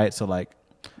 Yeah. Right? So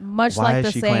much like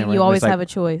the saying, you always have a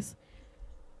choice.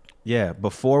 Yeah.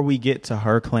 Before we get to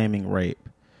her claiming rape,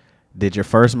 did your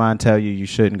first mind tell you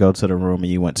shouldn't go to the room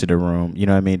and you went to the room? You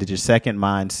know what I mean? Did your second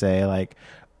mind say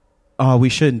 "Oh, we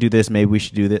shouldn't do this. Maybe we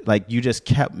should do that." You just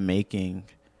kept making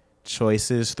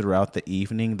choices throughout the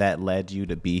evening that led you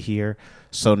to be here.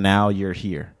 So now you're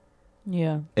here.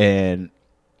 Yeah. And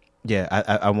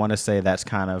yeah, I want to say that's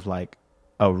kind of a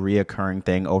reoccurring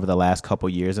thing over the last couple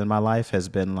years in my life has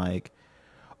been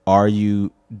are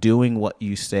you doing what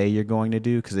you say you're going to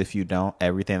do? Because if you don't,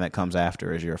 everything that comes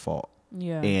after is your fault.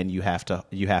 Yeah. And you have to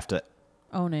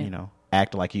own it. You know,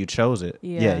 act like you chose it.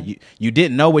 Yeah. You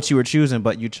didn't know what you were choosing,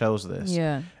 but you chose this.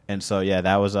 Yeah. And so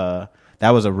that was a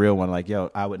real one. Like,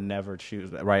 yo, I would never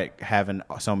choose, right? Having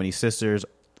so many sisters,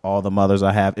 all the mothers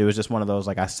I have, it was just one of those,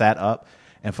 like, I sat up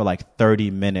and for like 30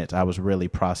 minutes I was really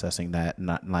processing that,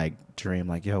 not like dream,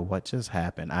 like, yo, what just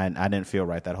happened? I didn't feel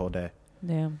right that whole day.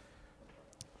 Damn.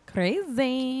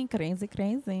 Crazy.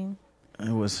 It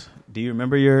was. Do you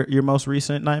remember your most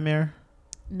recent nightmare?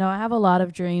 No, I have a lot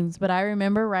of dreams, but I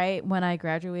remember right when I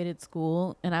graduated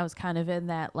school and I was kind of in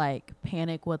that like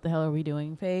panic, what the hell are we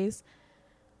doing phase.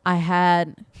 I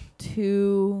had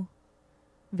 2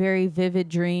 very vivid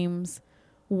dreams.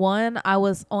 One, I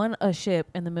was on a ship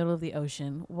in the middle of the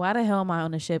ocean. Why the hell am I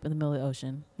on a ship in the middle of the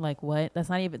ocean? Like, what? That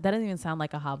doesn't even sound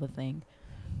like a Hava thing.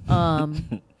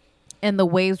 And the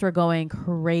waves were going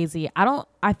crazy.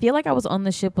 I feel like I was on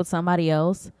the ship with somebody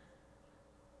else.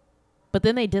 But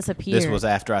then they disappeared. This was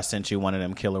after I sent you one of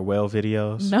them killer whale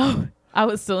videos? No, I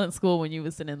was still in school when you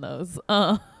were sending those.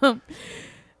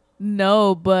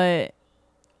 No, but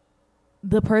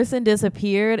the person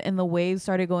disappeared and the waves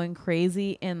started going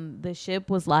crazy. And the ship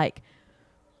was like,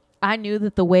 I knew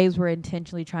that the waves were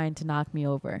intentionally trying to knock me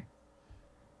over.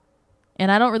 And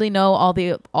I don't really know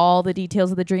all the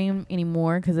details of the dream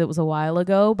anymore because it was a while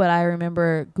ago. But I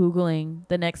remember Googling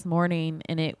the next morning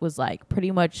and it was like pretty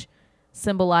much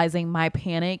symbolizing my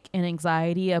panic and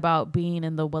anxiety about being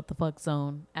in the what the fuck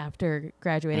zone after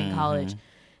graduating college.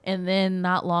 And then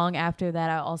not long after that,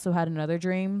 I also had another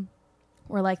dream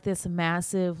where like this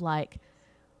massive like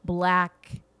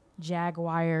black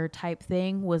jaguar type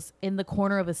thing was in the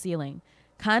corner of a ceiling,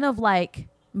 kind of like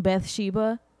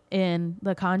Bathsheba in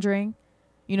The Conjuring.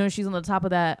 You know, she's on the top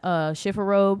of that Schiffer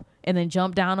robe and then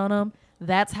jumped down on him.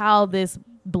 That's how this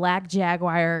black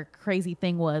jaguar crazy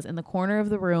thing was in the corner of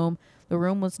the room. The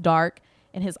room was dark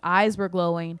and his eyes were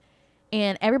glowing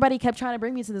and everybody kept trying to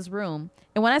bring me to this room.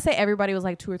 And when I say everybody, it was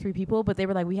like 2 or 3 people, but they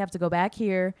were like, we have to go back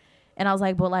here. And I was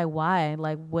like, but like, why?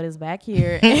 Like, what is back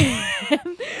here?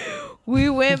 And we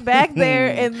went back there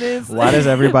and this. Why does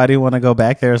everybody want to go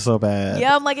back there so bad?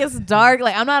 Yeah, I'm like, it's dark.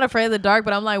 Like, I'm not afraid of the dark,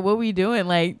 but I'm like, what are we doing?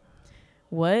 Like,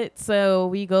 what? So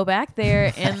we go back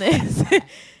there and this,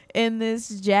 and this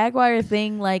jaguar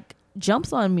thing like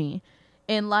jumps on me.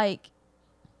 And like,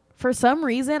 for some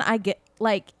reason, I get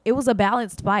like it was a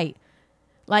balanced fight.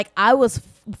 Like I was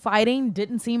fighting,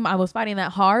 didn't seem I was fighting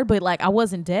that hard, but like I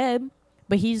wasn't dead.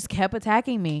 But he just kept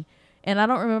attacking me, and I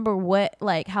don't remember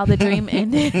how the dream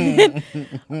ended.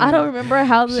 I don't remember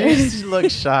how she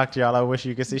looked shocked, y'all. I wish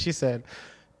you could see. She said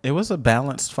it was a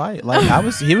balanced fight. Like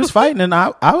he was fighting, and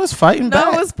I was fighting back.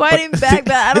 No, I was fighting back.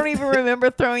 But I don't even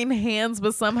remember throwing hands.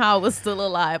 But somehow I was still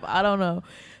alive. I don't know.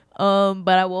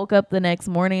 But I woke up the next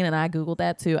morning and I Googled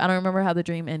that too. I don't remember how the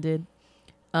dream ended.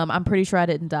 I'm pretty sure I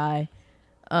didn't die.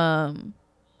 And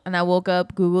I woke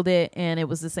up, Googled it, and it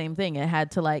was the same thing. It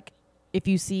had to like, if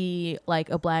you see like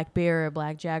a black bear or a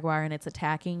black jaguar and it's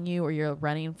attacking you or you're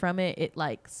running from it, it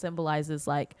like symbolizes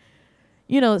like,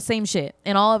 you know, same shit.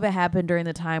 And all of it happened during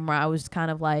the time where I was kind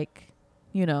of like,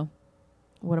 you know,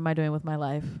 what am I doing with my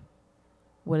life?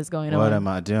 What is going on? What am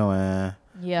I doing?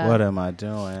 Yeah. What am I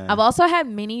doing? I've also had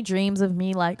many dreams of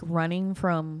me like running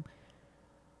from,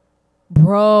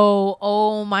 bro.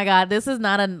 Oh my God. This is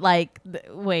not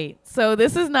wait. So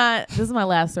this is my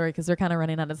last story because we're kind of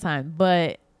running out of time,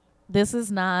 but this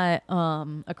is not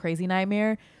a crazy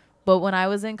nightmare. But when I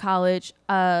was in college,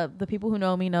 the people who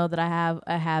know me know that I have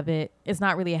a habit. It's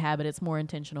not really a habit. It's more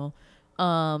intentional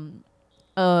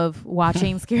of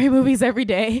watching scary movies every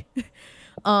day.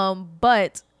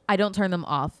 But I don't turn them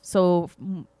off. So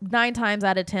 9 times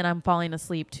out of 10, I'm falling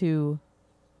asleep to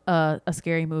a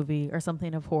scary movie or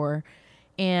something of horror.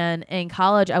 And in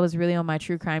college, I was really on my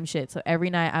true crime shit. So every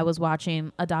night I was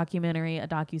watching a documentary, a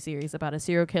docuseries about a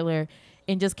serial killer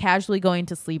and just casually going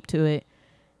to sleep to it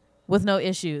with no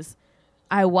issues.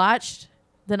 I watched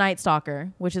The Night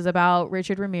Stalker, which is about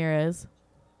Richard Ramirez.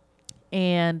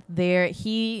 And if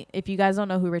you guys don't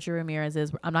know who Richard Ramirez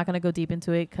is, I'm not going to go deep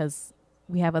into it because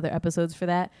we have other episodes for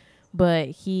that. But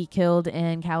he killed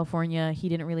in California. He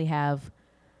didn't really have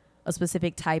a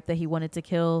specific type that he wanted to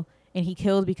kill. And he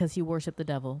killed because he worshipped the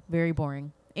devil. Very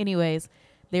boring. Anyways,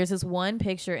 there's this one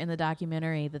picture in the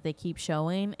documentary that they keep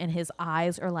showing. And his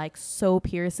eyes are like so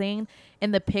piercing.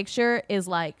 And the picture is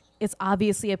like, it's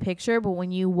obviously a picture. But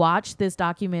when you watch this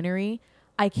documentary,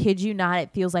 I kid you not,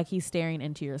 it feels like he's staring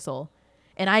into your soul.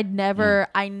 And I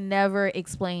never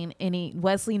explain any.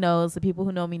 Wesley knows, the people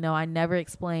who know me know, I never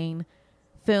explain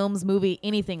films, movie,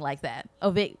 anything like that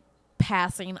of it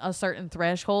passing a certain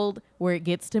threshold where it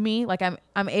gets to me. Like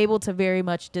I'm able to very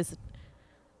much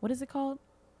what is it called?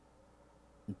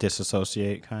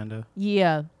 Disassociate, kind of.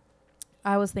 Yeah,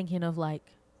 I was thinking of like,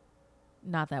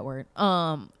 not that word.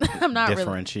 I'm not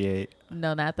differentiate. Really,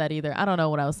 no, not that either. I don't know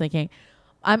what I was thinking.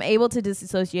 I'm able to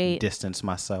disassociate. Distance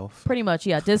myself. Pretty much,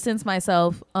 yeah. Distance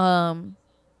myself.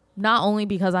 Not only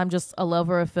because I'm just a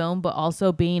lover of film, but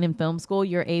also being in film school,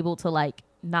 you're able to like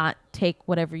not take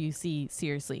whatever you see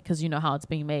seriously because you know how it's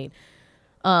being made.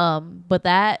 But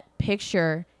that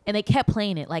picture, and they kept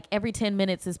playing it like every 10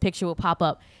 minutes, this picture would pop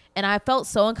up. And I felt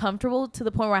so uncomfortable to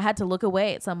the point where I had to look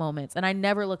away at some moments. And I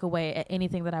never look away at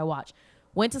anything that I watch.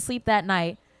 Went to sleep that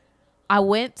night. I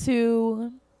went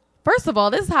to, first of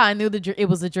all, this is how I knew it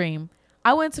was a dream.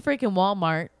 I went to freaking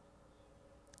Walmart.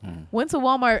 Went to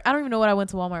Walmart. I don't even know what I went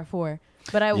to Walmart for.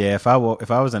 But if I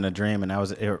was in a dream and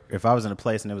if I was in a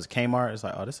place and it was Kmart, it's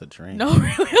like, oh, this is a dream. No,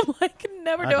 really, I'm like,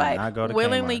 never do I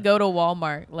willingly go to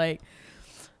Walmart. Like,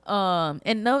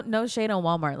 and no shade on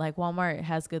Walmart. Like, Walmart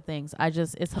has good things.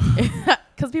 It's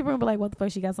because people are be like, what the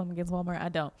fuck, she got something against Walmart? I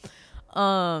don't.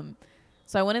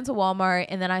 So I went into Walmart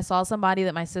and then I saw somebody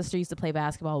that my sister used to play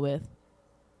basketball with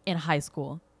in high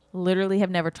school. Literally have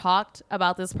never talked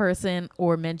about this person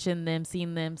or mentioned them,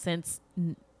 seen them since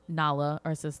Nala,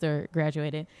 our sister,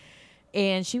 graduated.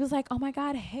 And she was like, oh my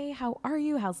God, hey, how are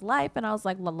you? How's life? And I was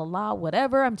like, la la la,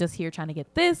 whatever. I'm just here trying to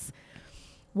get this.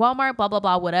 Walmart, blah, blah,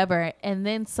 blah, whatever. And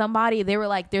then they were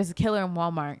like, there's a killer in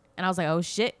Walmart. And I was like, oh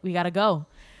shit, we got to go.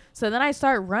 So then I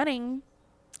start running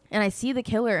and I see the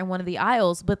killer in one of the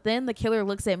aisles, but then the killer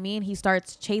looks at me and he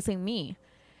starts chasing me.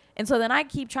 And so then I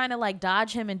keep trying to like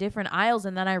dodge him in different aisles.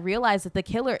 And then I realize that the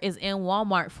killer is in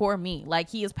Walmart for me. Like,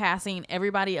 he is passing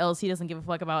everybody else. He doesn't give a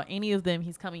fuck about any of them.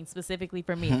 He's coming specifically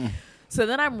for me. So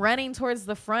then I'm running towards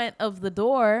the front of the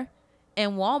door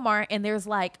in Walmart. And there's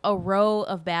like a row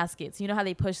of baskets. You know how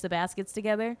they push the baskets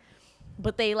together?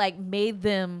 But they like made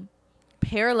them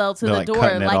parallel to the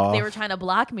door. Like they were trying to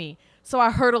block me. So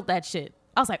I hurdled that shit.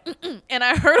 I was like, and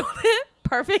I hurdled it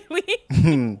perfectly.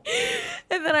 And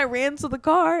then I ran to the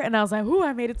car and I was like, ooh,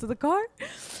 I made it to the car.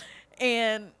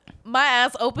 And my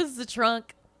ass opens the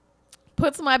trunk,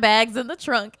 puts my bags in the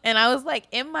trunk. And I was like,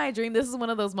 in my dream, this is one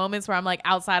of those moments where I'm like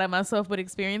outside of myself, but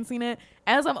experiencing it.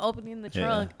 As I'm opening the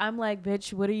trunk, I'm like,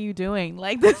 bitch, what are you doing?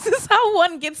 Like, this is how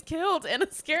one gets killed in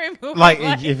a scary movie. Like,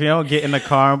 if you don't get in the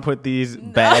car and put these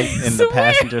bags in the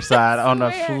passenger side on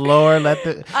the floor,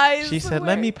 she said,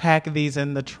 let me pack these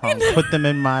in the trunk, put them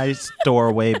in my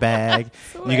doorway bag.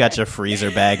 You got your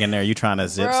freezer bag in there. You trying to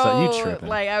zip stuff. You tripping.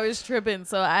 Like, I was tripping.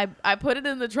 So I put it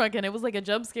in the trunk and it was like a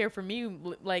jump scare for me,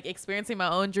 like experiencing my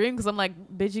own dream. Cause I'm like,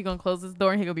 bitch, you gonna close this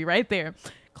door and he gonna be right there.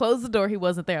 Close the door. He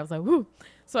wasn't there. I was like, whoo.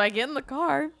 So I get in the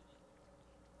car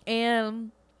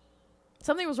and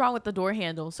something was wrong with the door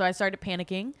handle. So I started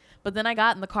panicking, but then I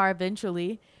got in the car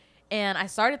eventually and I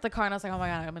started the car and I was like, oh my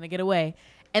God, I'm going to get away.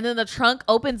 And then the trunk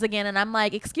opens again and I'm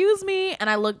like, excuse me. And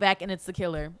I look back and it's the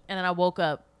killer. And then I woke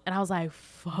up and I was like,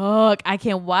 fuck, I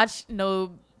can't watch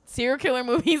no serial killer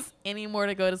movies anymore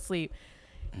to go to sleep.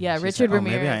 Yeah, she Richard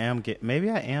Ramirez. Maybe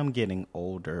I am getting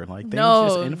older. Like, things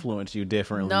just influence you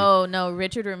differently. No,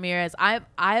 Richard Ramirez.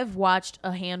 I've watched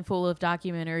a handful of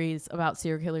documentaries about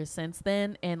serial killers since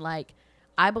then, and like,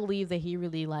 I believe that he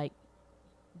really like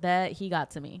that he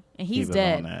got to me, and he's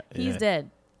dead. Yeah. He's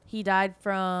dead. He died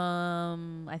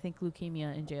from, I think,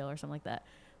 leukemia in jail or something like that.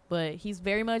 But he's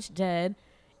very much dead,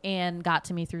 and got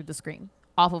to me through the screen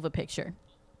off of a picture.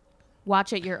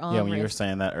 Watch at your own. Yeah, when you were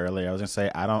saying that earlier, I was gonna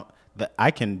say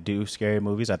I can do scary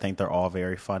movies. I think they're all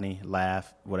very funny,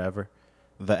 laugh, whatever.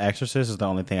 The Exorcist is the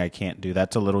only thing I can't do.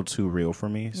 That's a little too real for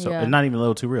me. So it's not even a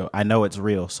little too real. I know it's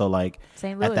real. So like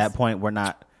at that point, we're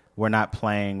not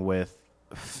playing with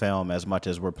film as much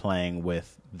as we're playing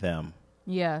with them.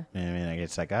 Yeah. I mean,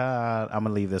 it's like I'm gonna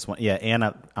leave this one. Yeah,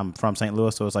 and I'm from St.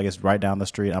 Louis, so it's like it's right down the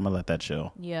street. I'm gonna let that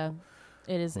chill. Yeah,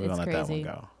 it is. We're gonna let crazy.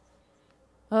 That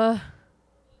one go.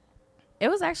 It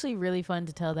was actually really fun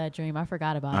to tell that dream. I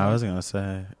forgot about it. I was going to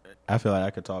say, I feel like I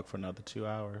could talk for another 2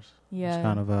 hours. Yeah. It's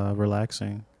kind of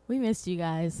relaxing. We missed you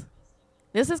guys.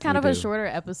 This is kind of a shorter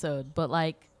episode, but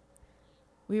like,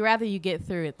 we rather you get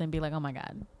through it than be like, oh my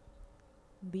God,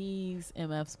 these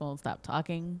MFs won't stop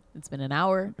talking. It's been an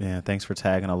hour. Yeah, thanks for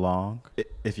tagging along.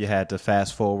 If you had to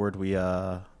fast forward, we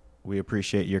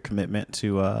appreciate your commitment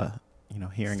to,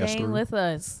 hearing us through. Staying with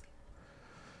us.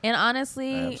 And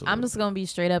honestly, absolutely. I'm just going to be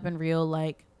straight up and real.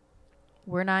 Like,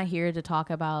 we're not here to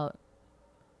talk about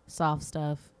soft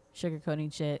stuff,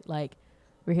 sugarcoating shit. Like,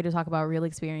 we're here to talk about real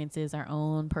experiences, our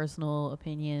own personal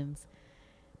opinions.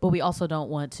 But we also don't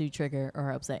want to trigger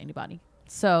or upset anybody.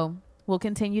 So we'll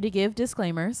continue to give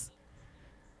disclaimers.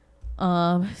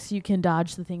 So you can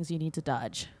dodge the things you need to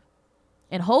dodge.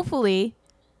 And hopefully,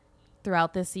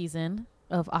 throughout this season,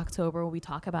 of October we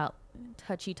talk about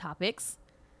touchy topics,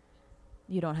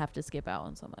 you don't have to skip out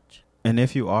on so much. And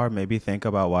if you are, maybe think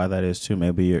about why that is too.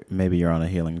 Maybe you're on a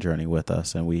healing journey with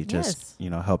us, and we just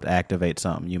helped activate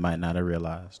something you might not have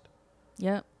realized.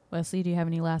 Yep. Wesley, do you have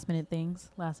any last minute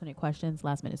things, last minute questions,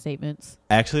 last minute statements?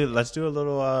 Actually, let's do a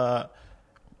little.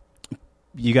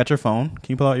 You got your phone?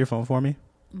 Can you pull out your phone for me?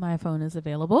 My phone is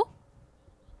available.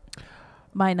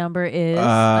 My number is.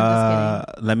 I'm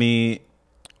just kidding.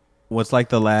 What's like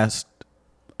the last?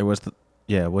 What's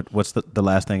the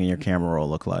last thing in your camera roll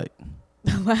look like?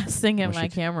 The last thing in my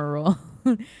camera roll.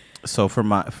 So for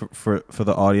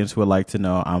the audience who would like to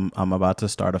know, I'm about to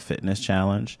start a fitness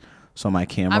challenge. So my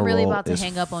camera roll. I'm really about to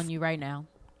hang up on you right now.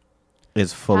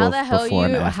 It's full of before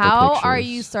and after How pictures. are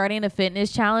you starting a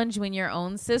fitness challenge when your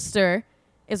own sister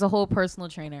is a whole personal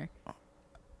trainer?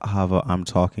 Hava, I'm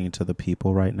talking to the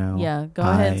people right now. Yeah, go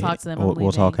ahead and talk to them.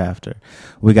 We'll talk after.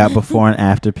 We got before and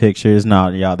after pictures. No,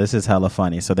 y'all, this is hella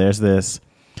funny. So there's this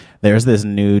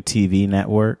new TV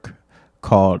network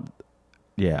called,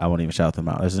 I won't even shout them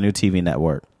out. There's a new TV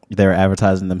network. They're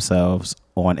advertising themselves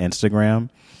on Instagram,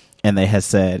 and they had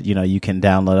said, you can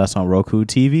download us on Roku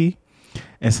TV.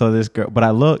 And so this girl, but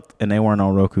I looked and they weren't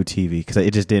on Roku TV because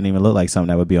it just didn't even look like something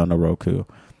that would be on the Roku.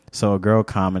 So a girl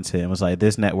commented and was like,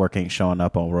 this network ain't showing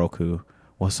up on Roku.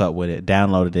 What's up with it?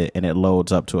 Downloaded it and it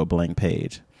loads up to a blank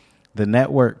page. The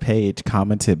network page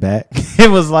commented back. It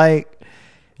was like,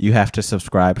 you have to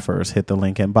subscribe first. Hit the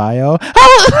link in bio.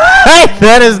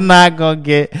 That is not going to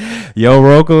get your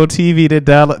Roku TV to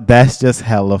download. That's just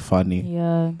hella funny.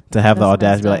 Yeah. To have the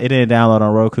audacity to be like, it didn't download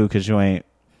on Roku because you ain't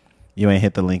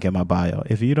hit the link in my bio.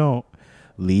 If you don't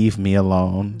leave me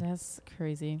alone. That's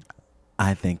crazy.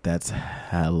 I think that's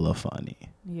hella funny.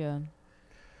 Yeah.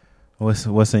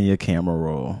 What's in your camera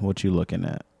roll? What you looking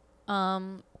at?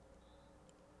 I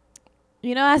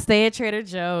stay at Trader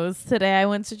Joe's. Today I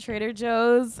went to Trader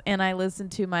Joe's and I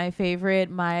listened to my favorite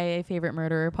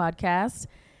murderer podcast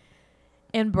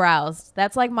and browsed.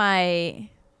 That's like my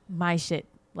shit.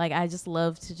 Like, I just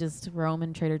love to just roam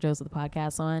in Trader Joe's with the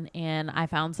podcast on. And I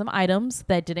found some items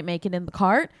that didn't make it in the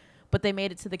cart, but they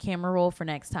made it to the camera roll for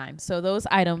next time. So those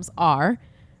items are,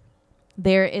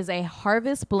 there is a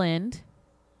harvest blend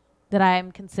that I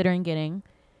am considering getting.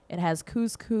 It has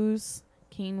couscous,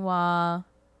 quinoa,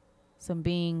 some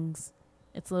beans.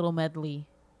 It's a little medley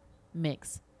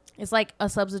mix. It's like a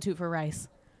substitute for rice.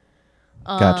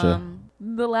 Gotcha.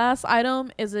 The last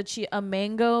item is a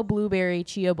mango blueberry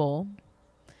chia bowl.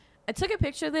 I took a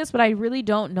picture of this, but I really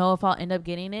don't know if I'll end up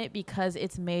getting it because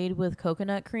it's made with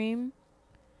coconut cream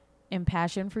and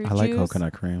passion fruit juice. I like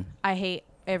coconut cream. I hate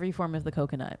every form of the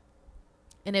coconut.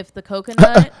 And if the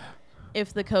coconut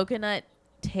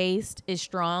taste is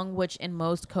strong, which in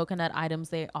most coconut items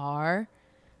they are,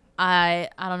 I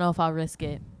don't know if I'll risk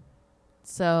it.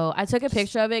 So I took a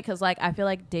picture of it because I feel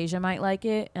like Deja might like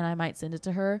it and I might send it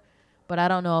to her, but I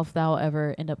don't know if that'll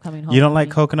ever end up coming home. You don't like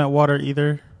coconut water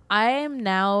either? I am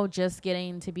now just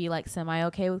getting to be semi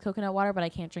okay with coconut water, but I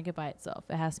can't drink it by itself.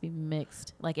 It has to be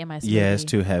mixed, in my smoothie. Yeah, it's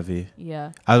too heavy.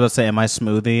 Yeah. I was going to say, in my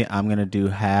smoothie, I'm going to do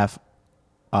half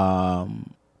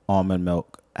almond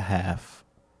milk, half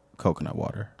coconut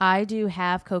water. I do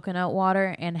half coconut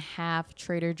water and half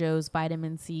Trader Joe's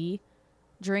vitamin C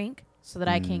drink so that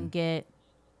I can get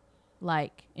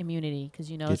immunity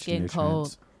because it's getting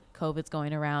cold. COVID's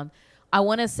going around. I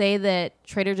want to say that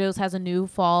Trader Joe's has a new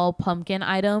fall pumpkin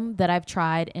item that I've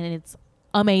tried, and it's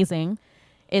amazing.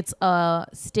 It's a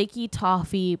sticky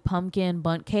toffee pumpkin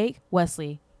bundt cake.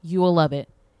 Wesley, you will love it.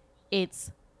 It's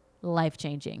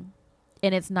life-changing,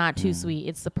 and it's not too sweet.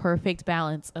 It's the perfect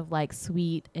balance of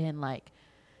sweet and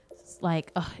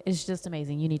it's just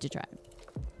amazing. You need to try it.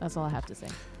 That's all I have to say.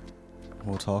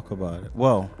 We'll talk about it.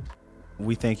 Well,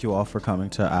 we thank you all for coming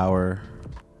to our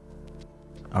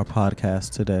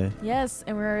podcast today. Yes,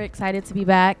 and we're excited to be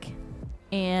back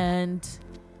and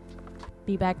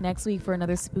be back next week for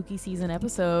another spooky season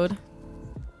episode.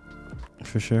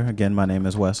 For sure. Again, my name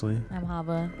is Wesley. I'm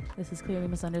Hava. This is Clearly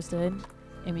Misunderstood,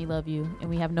 and we love you. And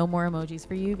we have no more emojis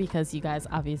for you because you guys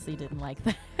obviously didn't like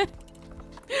that.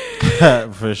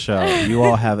 For sure. You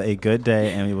all have a good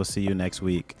day, and we will see you next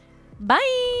week.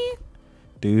 Bye.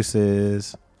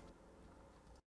 Deuces.